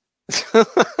accessible. All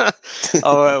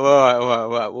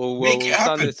right. We'll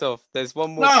sign this off. There's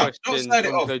one more question. Don't sign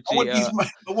it off. I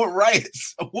want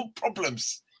riots. I want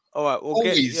problems. All right,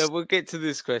 we'll get to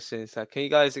this question. So, can you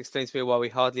guys explain to me why we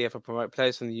hardly ever promote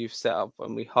players from the youth setup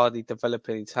and we hardly develop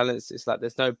any talents? It's like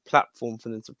there's no platform for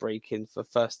them to break in for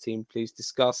first team. Please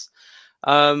discuss.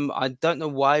 I don't know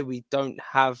why we don't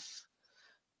have,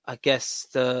 I guess,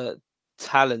 the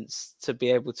talents to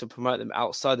be able to promote them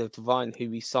outside of Divine, who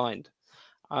we signed.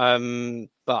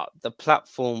 But the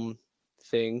platform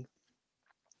thing,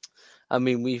 I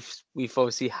mean, we've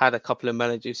obviously had a couple of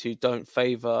managers who don't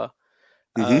favour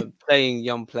playing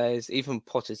young players. Even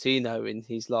Pochettino in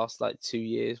his last 2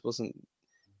 years wasn't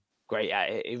great at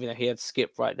it, even though he had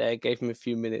Skip right there, gave him a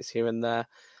few minutes here and there.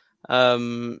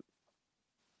 And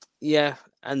the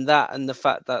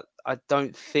fact that I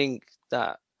don't think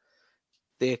that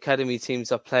the academy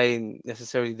teams are playing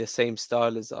necessarily the same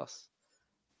style as us.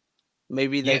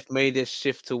 Maybe they've made a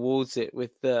shift towards it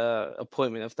with the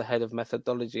appointment of the head of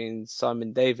methodology and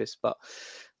Simon Davis, but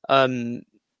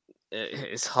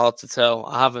it's hard to tell.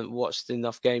 I haven't watched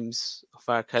enough games of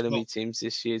our academy teams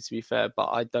this year, to be fair, but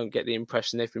I don't get the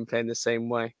impression they've been playing the same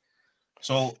way.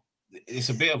 So it's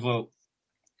a bit of a...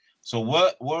 So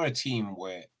we're a team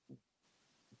where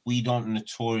we don't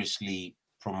notoriously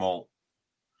promote...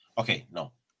 Okay,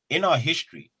 no. In our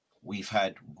history, we've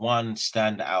had one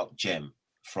standout gem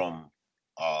from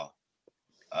our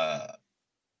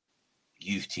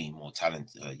youth team or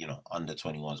talent, under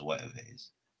 21s or whatever it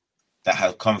is, that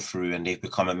have come through and they've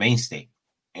become a mainstay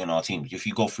in our teams. If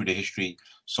you go through the history,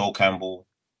 Sol Campbell,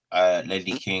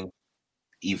 Ledley King,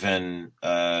 even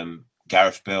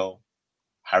Gareth Bale,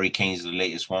 Harry Kane's the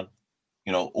latest one.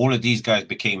 All of these guys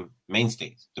became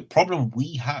mainstays. The problem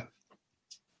we have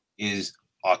is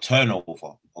our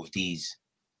turnover of these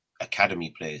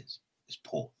academy players is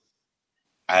poor.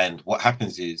 And what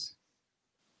happens is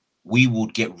we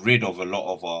would get rid of a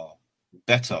lot of our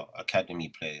better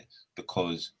academy players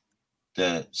because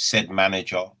the said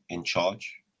manager in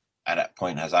charge at that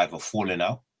point has either fallen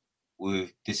out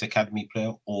with this academy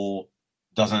player or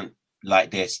doesn't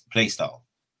like their play style,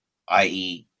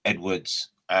 i.e. Edwards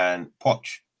and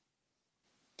Poch.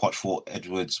 Poch thought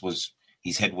Edwards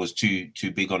his head was too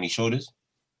big on his shoulders.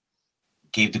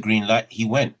 Gave the green light, he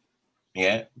went.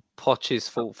 Yeah. Poch's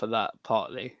fault for that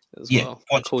partly as well.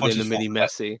 I called him a mini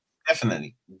Messi.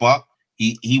 Definitely. But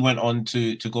he went on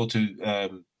to go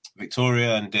to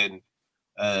Victoria and then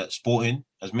Sporting,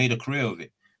 has made a career of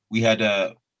it. We had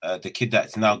the kid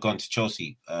that's now gone to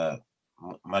Chelsea,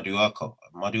 Maduaki.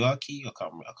 I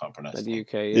can't pronounce it.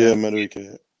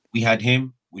 Maduaki. We had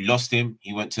him. We lost him.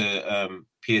 He went to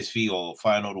PSV or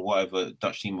Feyenoord or whatever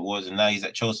Dutch team it was, and now he's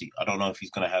at Chelsea. I don't know if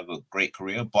he's going to have a great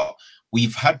career, but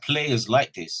we've had players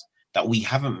like this that we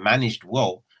haven't managed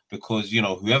well because,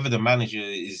 whoever the manager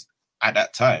is at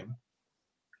that time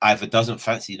either doesn't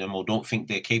fancy them or don't think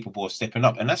they're capable of stepping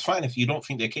up. And that's fine if you don't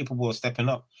think they're capable of stepping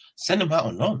up. Send them out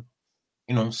on loan.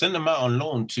 Send them out on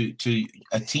loan to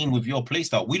a team with your play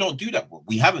style. We don't do that well.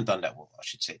 We haven't done that well, I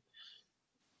should say.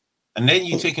 And then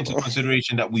you take into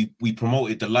consideration that we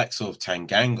promoted the likes of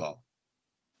Tanganga,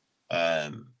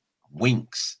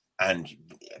 Winks, and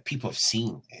people have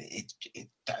seen it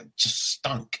that just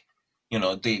stunk.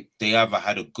 They either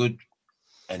had a good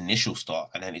initial start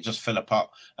and then it just fell apart.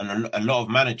 And a lot of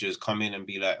managers come in and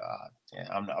be like,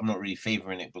 I'm not really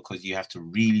favoring it because you have to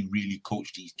really, really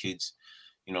coach these kids,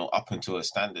 up until a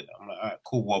standard. I'm like, all right,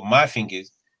 cool. Well, my thing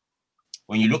is,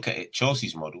 when you look at it,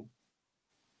 Chelsea's model,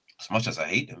 as much as I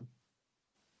hate them,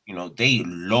 they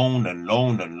loan and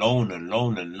loan and loan and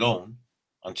loan and loan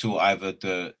until either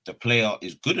the player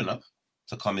is good enough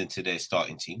to come into their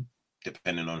starting team,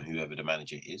 depending on whoever the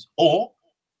manager is, or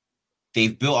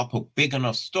they've built up a big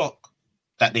enough stock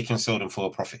that they can sell them for a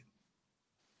profit.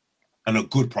 And a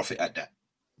good profit at that.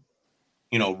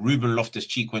 Ruben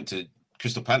Loftus-Cheek went to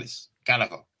Crystal Palace.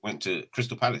 Gallagher went to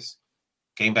Crystal Palace.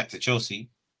 Came back to Chelsea.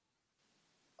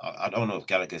 I don't know if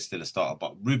Gallagher is still a starter,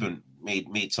 but Ruben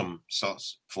made some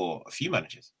starts for a few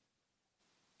managers.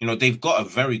 They've got a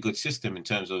very good system in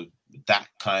terms of that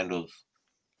kind of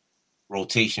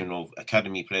rotation of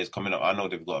academy players coming up. I know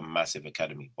they've got a massive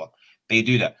academy, but they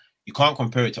do that. You can't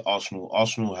compare it to Arsenal.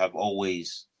 Arsenal have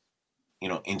always,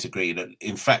 integrated.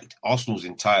 In fact, Arsenal's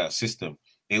entire system,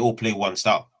 they all play one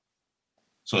style.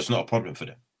 So it's not a problem for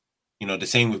them. The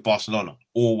same with Barcelona,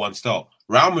 all one style.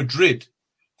 Real Madrid,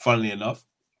 funnily enough,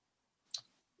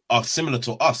 are similar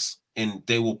to us in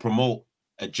they will promote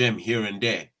a gem here and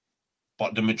there.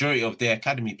 But the majority of their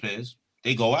academy players,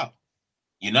 they go out.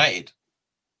 United,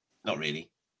 not really.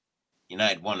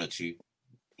 United, one or two,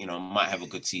 might have a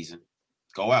good season.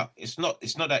 Go out. It's not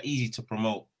that easy to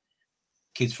promote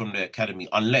kids from the academy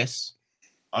unless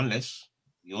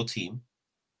your team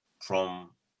from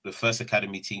the first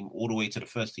academy team all the way to the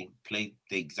first team play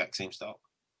the exact same style.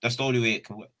 That's the only way it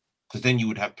can work. Because then you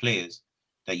would have players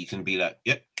that you can be like,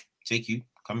 yep, take you,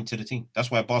 come into the team. That's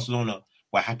why Barcelona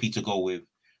were happy to go with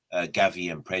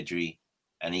Gavi and Pedri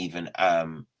and even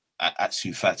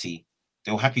Atsu Fati.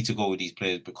 They were happy to go with these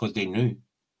players because they knew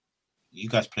you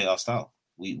guys play our style.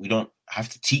 We don't have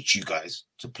to teach you guys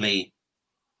to play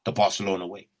the Barcelona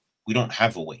way. We don't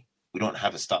have a way. We don't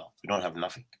have a style. We don't have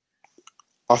nothing.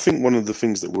 I think one of the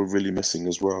things that we're really missing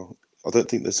as well, I don't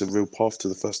think there's a real path to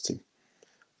the first team.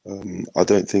 I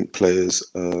don't think players,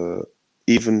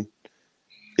 even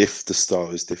if the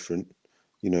style is different,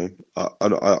 I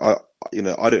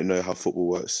don't know how football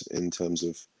works in terms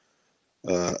of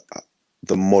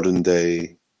the modern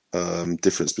day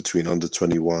difference between under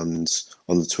 21s,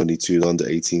 under 22s, under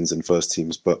 18s and first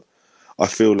teams. But I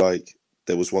feel like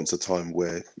there was once a time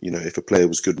where, if a player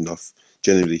was good enough,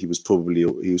 generally he was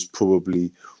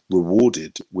probably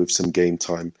rewarded with some game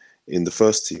time in the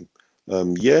first team.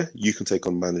 You can take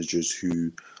on managers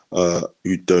who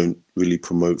don't really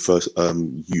promote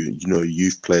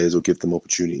youth players or give them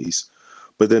opportunities,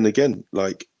 but then again,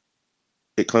 like,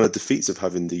 it kind of defeats of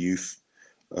having the youth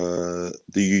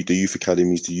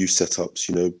academies, the youth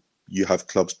setups. You have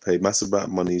clubs pay massive amount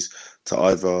of monies to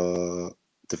either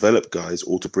develop guys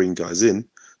or to bring guys in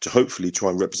to hopefully try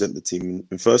and represent the team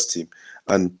in first team.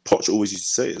 And Poch always used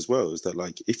to say it as well, is that,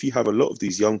 like, if you have a lot of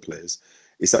these young players,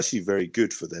 it's actually very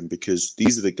good for them, because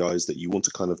these are the guys that you want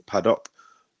to kind of pad up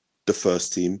the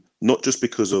first team, not just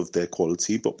because of their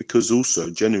quality, but because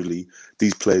also generally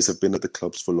these players have been at the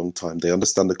clubs for a long time. They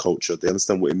understand the culture. They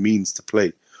understand what it means to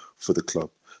play for the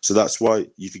club. So that's why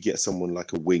if you get someone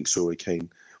like a Winks or a Kane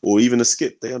or even a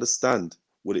Skip, they understand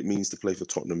what it means to play for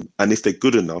Tottenham. And if they're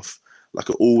good enough, like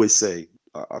I always say,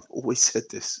 I've always said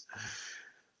this,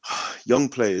 young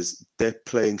players, they're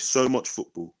playing so much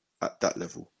football at that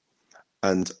level.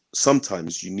 And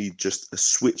sometimes you need just a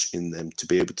switch in them to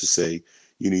be able to say,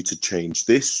 you need to change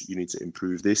this, you need to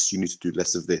improve this, you need to do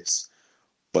less of this.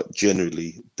 But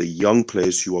generally, the young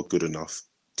players who are good enough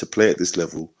to play at this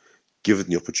level, given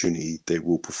the opportunity, they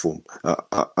will perform.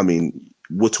 I mean,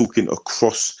 we're talking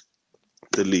across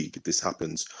the league. This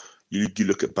happens. You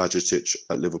look at Bajcetic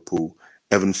at Liverpool,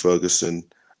 Evan Ferguson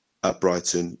at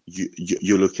Brighton.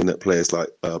 You're looking at players like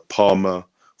Palmer,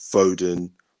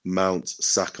 Foden, Mount,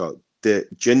 Saka. They're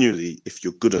genuinely, if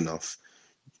you're good enough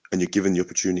and you're given the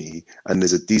opportunity and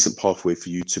there's a decent pathway for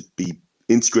you to be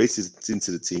integrated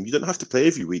into the team, you don't have to play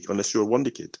every week unless you're a wonder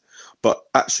kid. But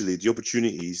actually, the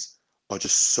opportunities are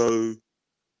just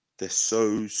they're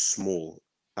so small,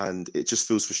 and it just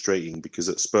feels frustrating because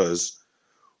at Spurs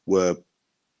we're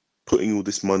putting all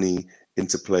this money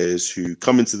into players who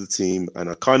come into the team and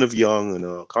are kind of young and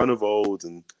are kind of old,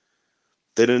 and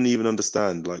they don't even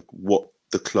understand like what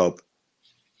the club,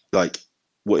 like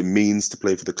what it means to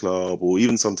play for the club, or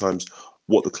even sometimes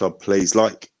what the club plays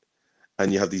like.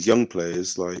 And you have these young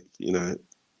players like,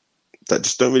 that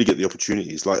just don't really get the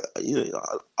opportunities. Like,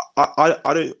 I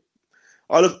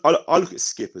look at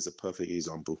Skip as a perfect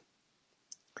example.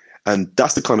 And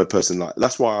that's the kind of person, like,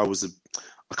 that's why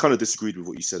I kind of disagreed with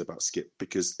what you said about Skip,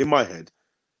 because in my head,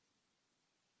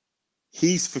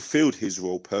 he's fulfilled his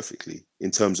role perfectly in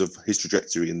terms of his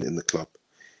trajectory in the club.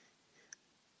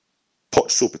 Poch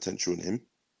saw potential in him.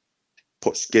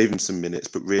 Poch gave him some minutes,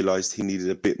 but realised he needed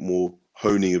a bit more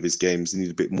honing of his games. He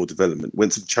needed a bit more development.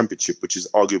 Went to the Championship, which is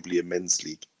arguably a men's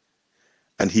league.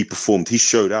 And he performed. He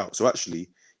showed out. So actually,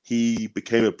 he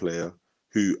became a player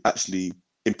who actually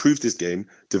improved his game,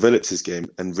 developed his game,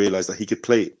 and realised that he could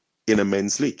play in a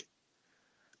men's league.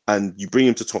 And you bring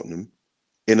him to Tottenham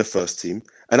in a first team.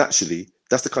 And actually,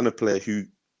 that's the kind of player who,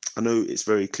 I know it's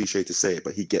very cliche to say it,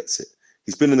 but he gets it.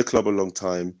 He's been in the club a long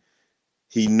time.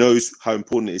 He knows how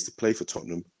important it is to play for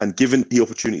Tottenham, and given the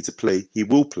opportunity to play, he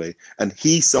will play. And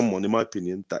he's someone, in my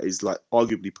opinion, that is like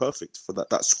arguably perfect for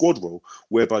that squad role,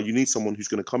 whereby you need someone who's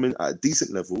going to come in at a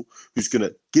decent level, who's going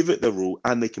to give it their all,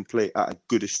 and they can play at a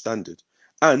goodish standard.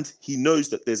 And he knows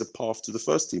that there's a path to the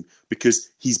first team because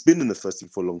he's been in the first team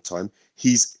for a long time.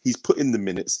 He's put in the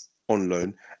minutes on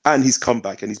loan, and he's come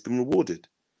back and he's been rewarded.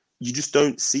 You just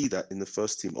don't see that in the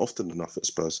first team often enough at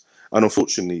Spurs. And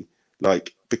unfortunately,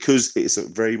 like, because it's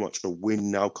very much a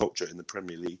win now culture in the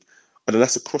Premier League, and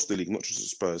that's across the league, not just at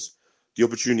Spurs, the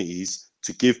opportunities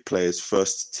to give players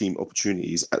first team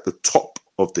opportunities at the top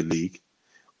of the league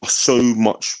are so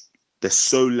much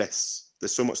less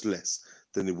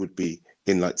than it would be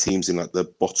in like teams in like the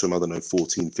bottom,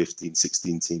 14, 15,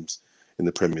 16 teams in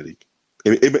the Premier League,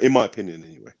 in my opinion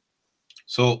anyway.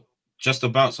 So just to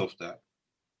bounce off that,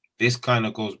 this kind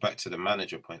of goes back to the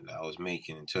manager point that I was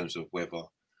making in terms of whether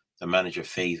the manager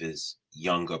favours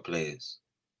younger players.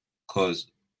 Because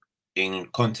in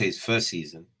Conte's first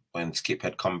season, when Skip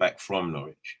had come back from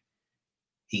Norwich,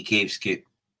 he gave Skip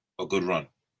a good run,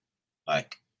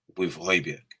 like with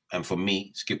Højbjerg. And for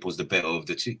me, Skip was the better of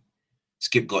the two.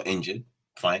 Skip got injured,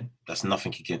 fine. That's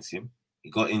nothing against him. He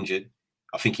got injured.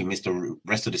 I think he missed the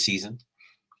rest of the season.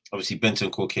 Obviously,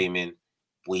 Bentancur came in.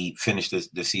 We finished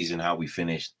the season how we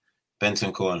finished.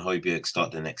 Bentancur and Højbjerg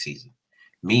start the next season.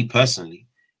 Me personally,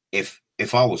 if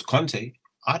I was Conte,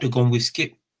 I'd have gone with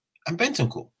Skip and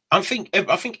Bentancur. I think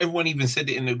everyone even said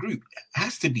it in the group. It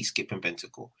has to be Skip and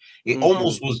Bentancur. It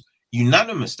almost was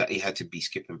unanimous that it had to be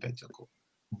Skip and Bentancur.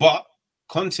 But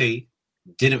Conte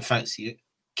didn't fancy it,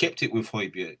 kept it with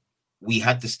Højbjerg. We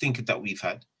had the stinker that we've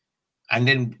had, and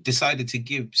then decided to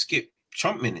give Skip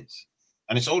Trump minutes.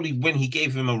 And it's only when he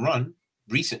gave him a run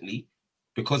recently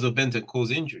because of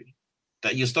Bentancur's injury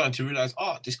that you're starting to realize,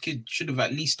 this kid should have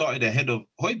at least started ahead of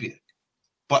Højbjerg.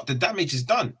 But the damage is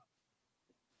done.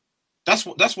 That's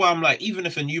why I'm like, even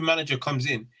if a new manager comes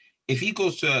in, if he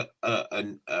goes to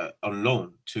on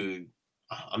loan to,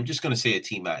 I'm just going to say a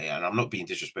team out here, and I'm not being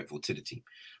disrespectful to the team,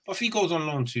 but if he goes on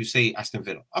loan to, say, Aston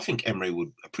Villa, I think Emery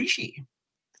would appreciate him.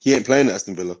 He ain't playing at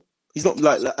Aston Villa. He's not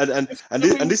like, the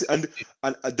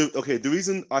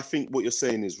reason I think what you're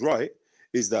saying is right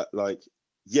is that, like,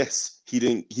 yes, he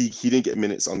didn't get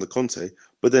minutes under Conte,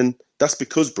 but then that's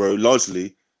because, bro,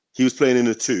 largely he was playing in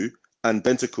a 2, and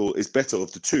Bentancur is better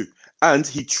of the 2, and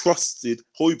he trusted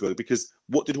Højbjerg because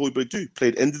what did Højbjerg do?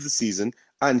 Played end of the season,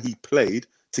 and he played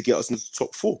to get us into the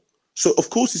top 4. So of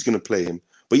course he's going to play him,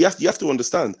 but you have to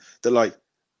understand that, like,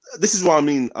 this is what I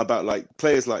mean about, like,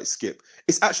 players like Skip.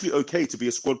 It's actually okay to be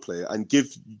a squad player and give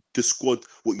the squad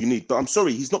what you need. But I'm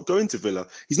sorry, he's not going to Villa.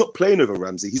 He's not playing over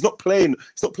Ramsey. He's not playing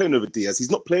over Diaz.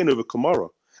 He's not playing over Kamara.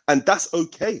 And that's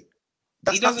okay.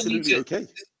 That's absolutely okay.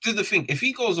 This is the thing. If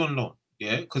he goes on loan,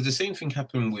 yeah, because the same thing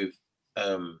happened with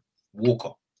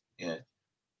Walker. Yeah.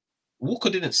 Walker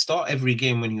didn't start every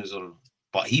game when he was on loan,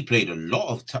 but he played a lot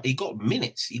of time. He got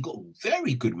minutes. He got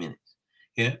very good minutes.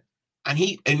 Yeah. And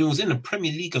he was in the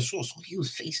Premier League as well, so he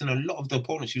was facing a lot of the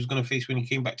opponents he was going to face when he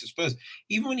came back to Spurs.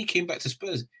 Even when he came back to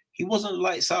Spurs, he wasn't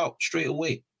lights out straight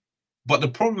away. But the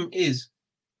problem is,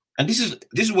 and this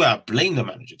is where I blame the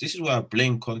manager. This is where I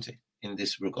blame Conte in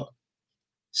this regard.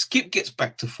 Skip gets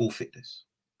back to full fitness.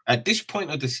 At this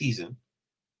point of the season,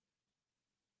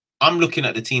 I'm looking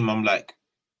at the team, I'm like,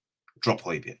 drop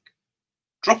Højbjerg.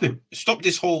 Drop him. Stop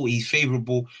this whole he's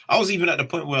favourable. I was even at the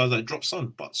point where I was like, drop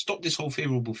Son, but stop this whole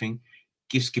favourable thing.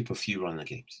 Give Skip a few run of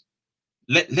games.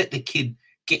 Let the kid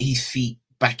get his feet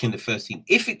back in the first team.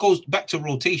 If it goes back to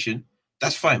rotation,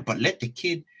 that's fine. But let the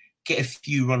kid get a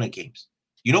few run of games.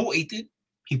 You know what he did?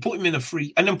 He put him in a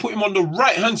free and then put him on the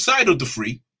right-hand side of the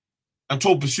free and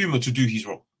told Basuma to do his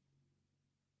role.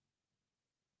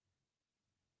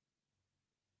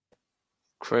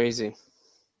 Crazy.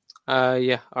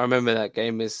 Yeah, I remember that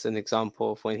game as an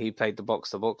example of when he played the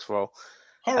box-to-box role.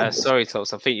 Sorry,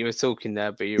 Tots, I think you were talking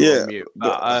there, but you were on mute.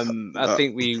 But I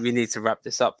think we need to wrap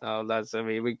this up now, lads. I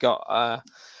mean, we got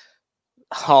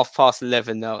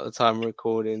 11:30 now at the time of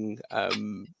recording.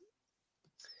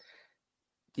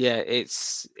 Yeah,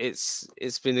 it's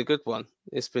been a good one.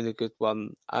 It's been a good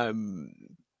one.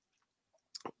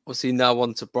 Obviously, now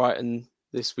on to Brighton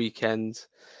this weekend.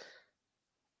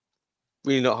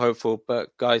 Really not hopeful,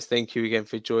 but guys, thank you again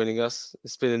for joining us.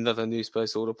 It's been another News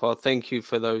Post Order Pod. Thank you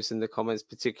for those in the comments,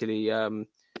 particularly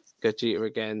Gajita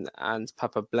again and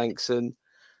Papa Blankson.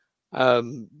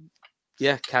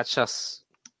 Yeah, catch us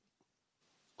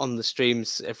on the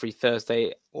streams every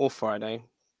Thursday or Friday,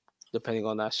 depending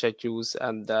on our schedules,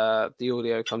 and the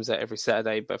audio comes out every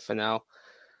Saturday. But for now,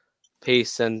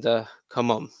 peace and come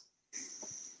on.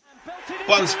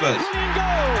 One Spurs.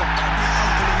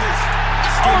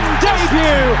 On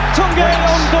debut, Tunge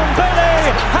Ndombele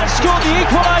has scored the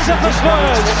equaliser for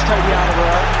Spurs. Totally out of the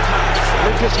way.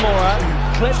 Lucas Moura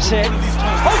clips it.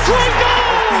 Oh, great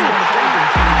goal!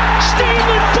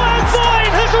 Stephen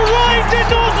Bergwijn has arrived in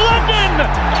North London.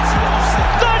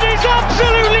 That is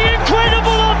absolutely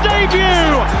incredible on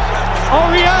debut.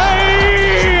 Oh,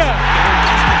 yay!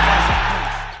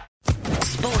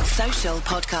 Sports Social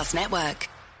Podcast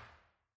Network.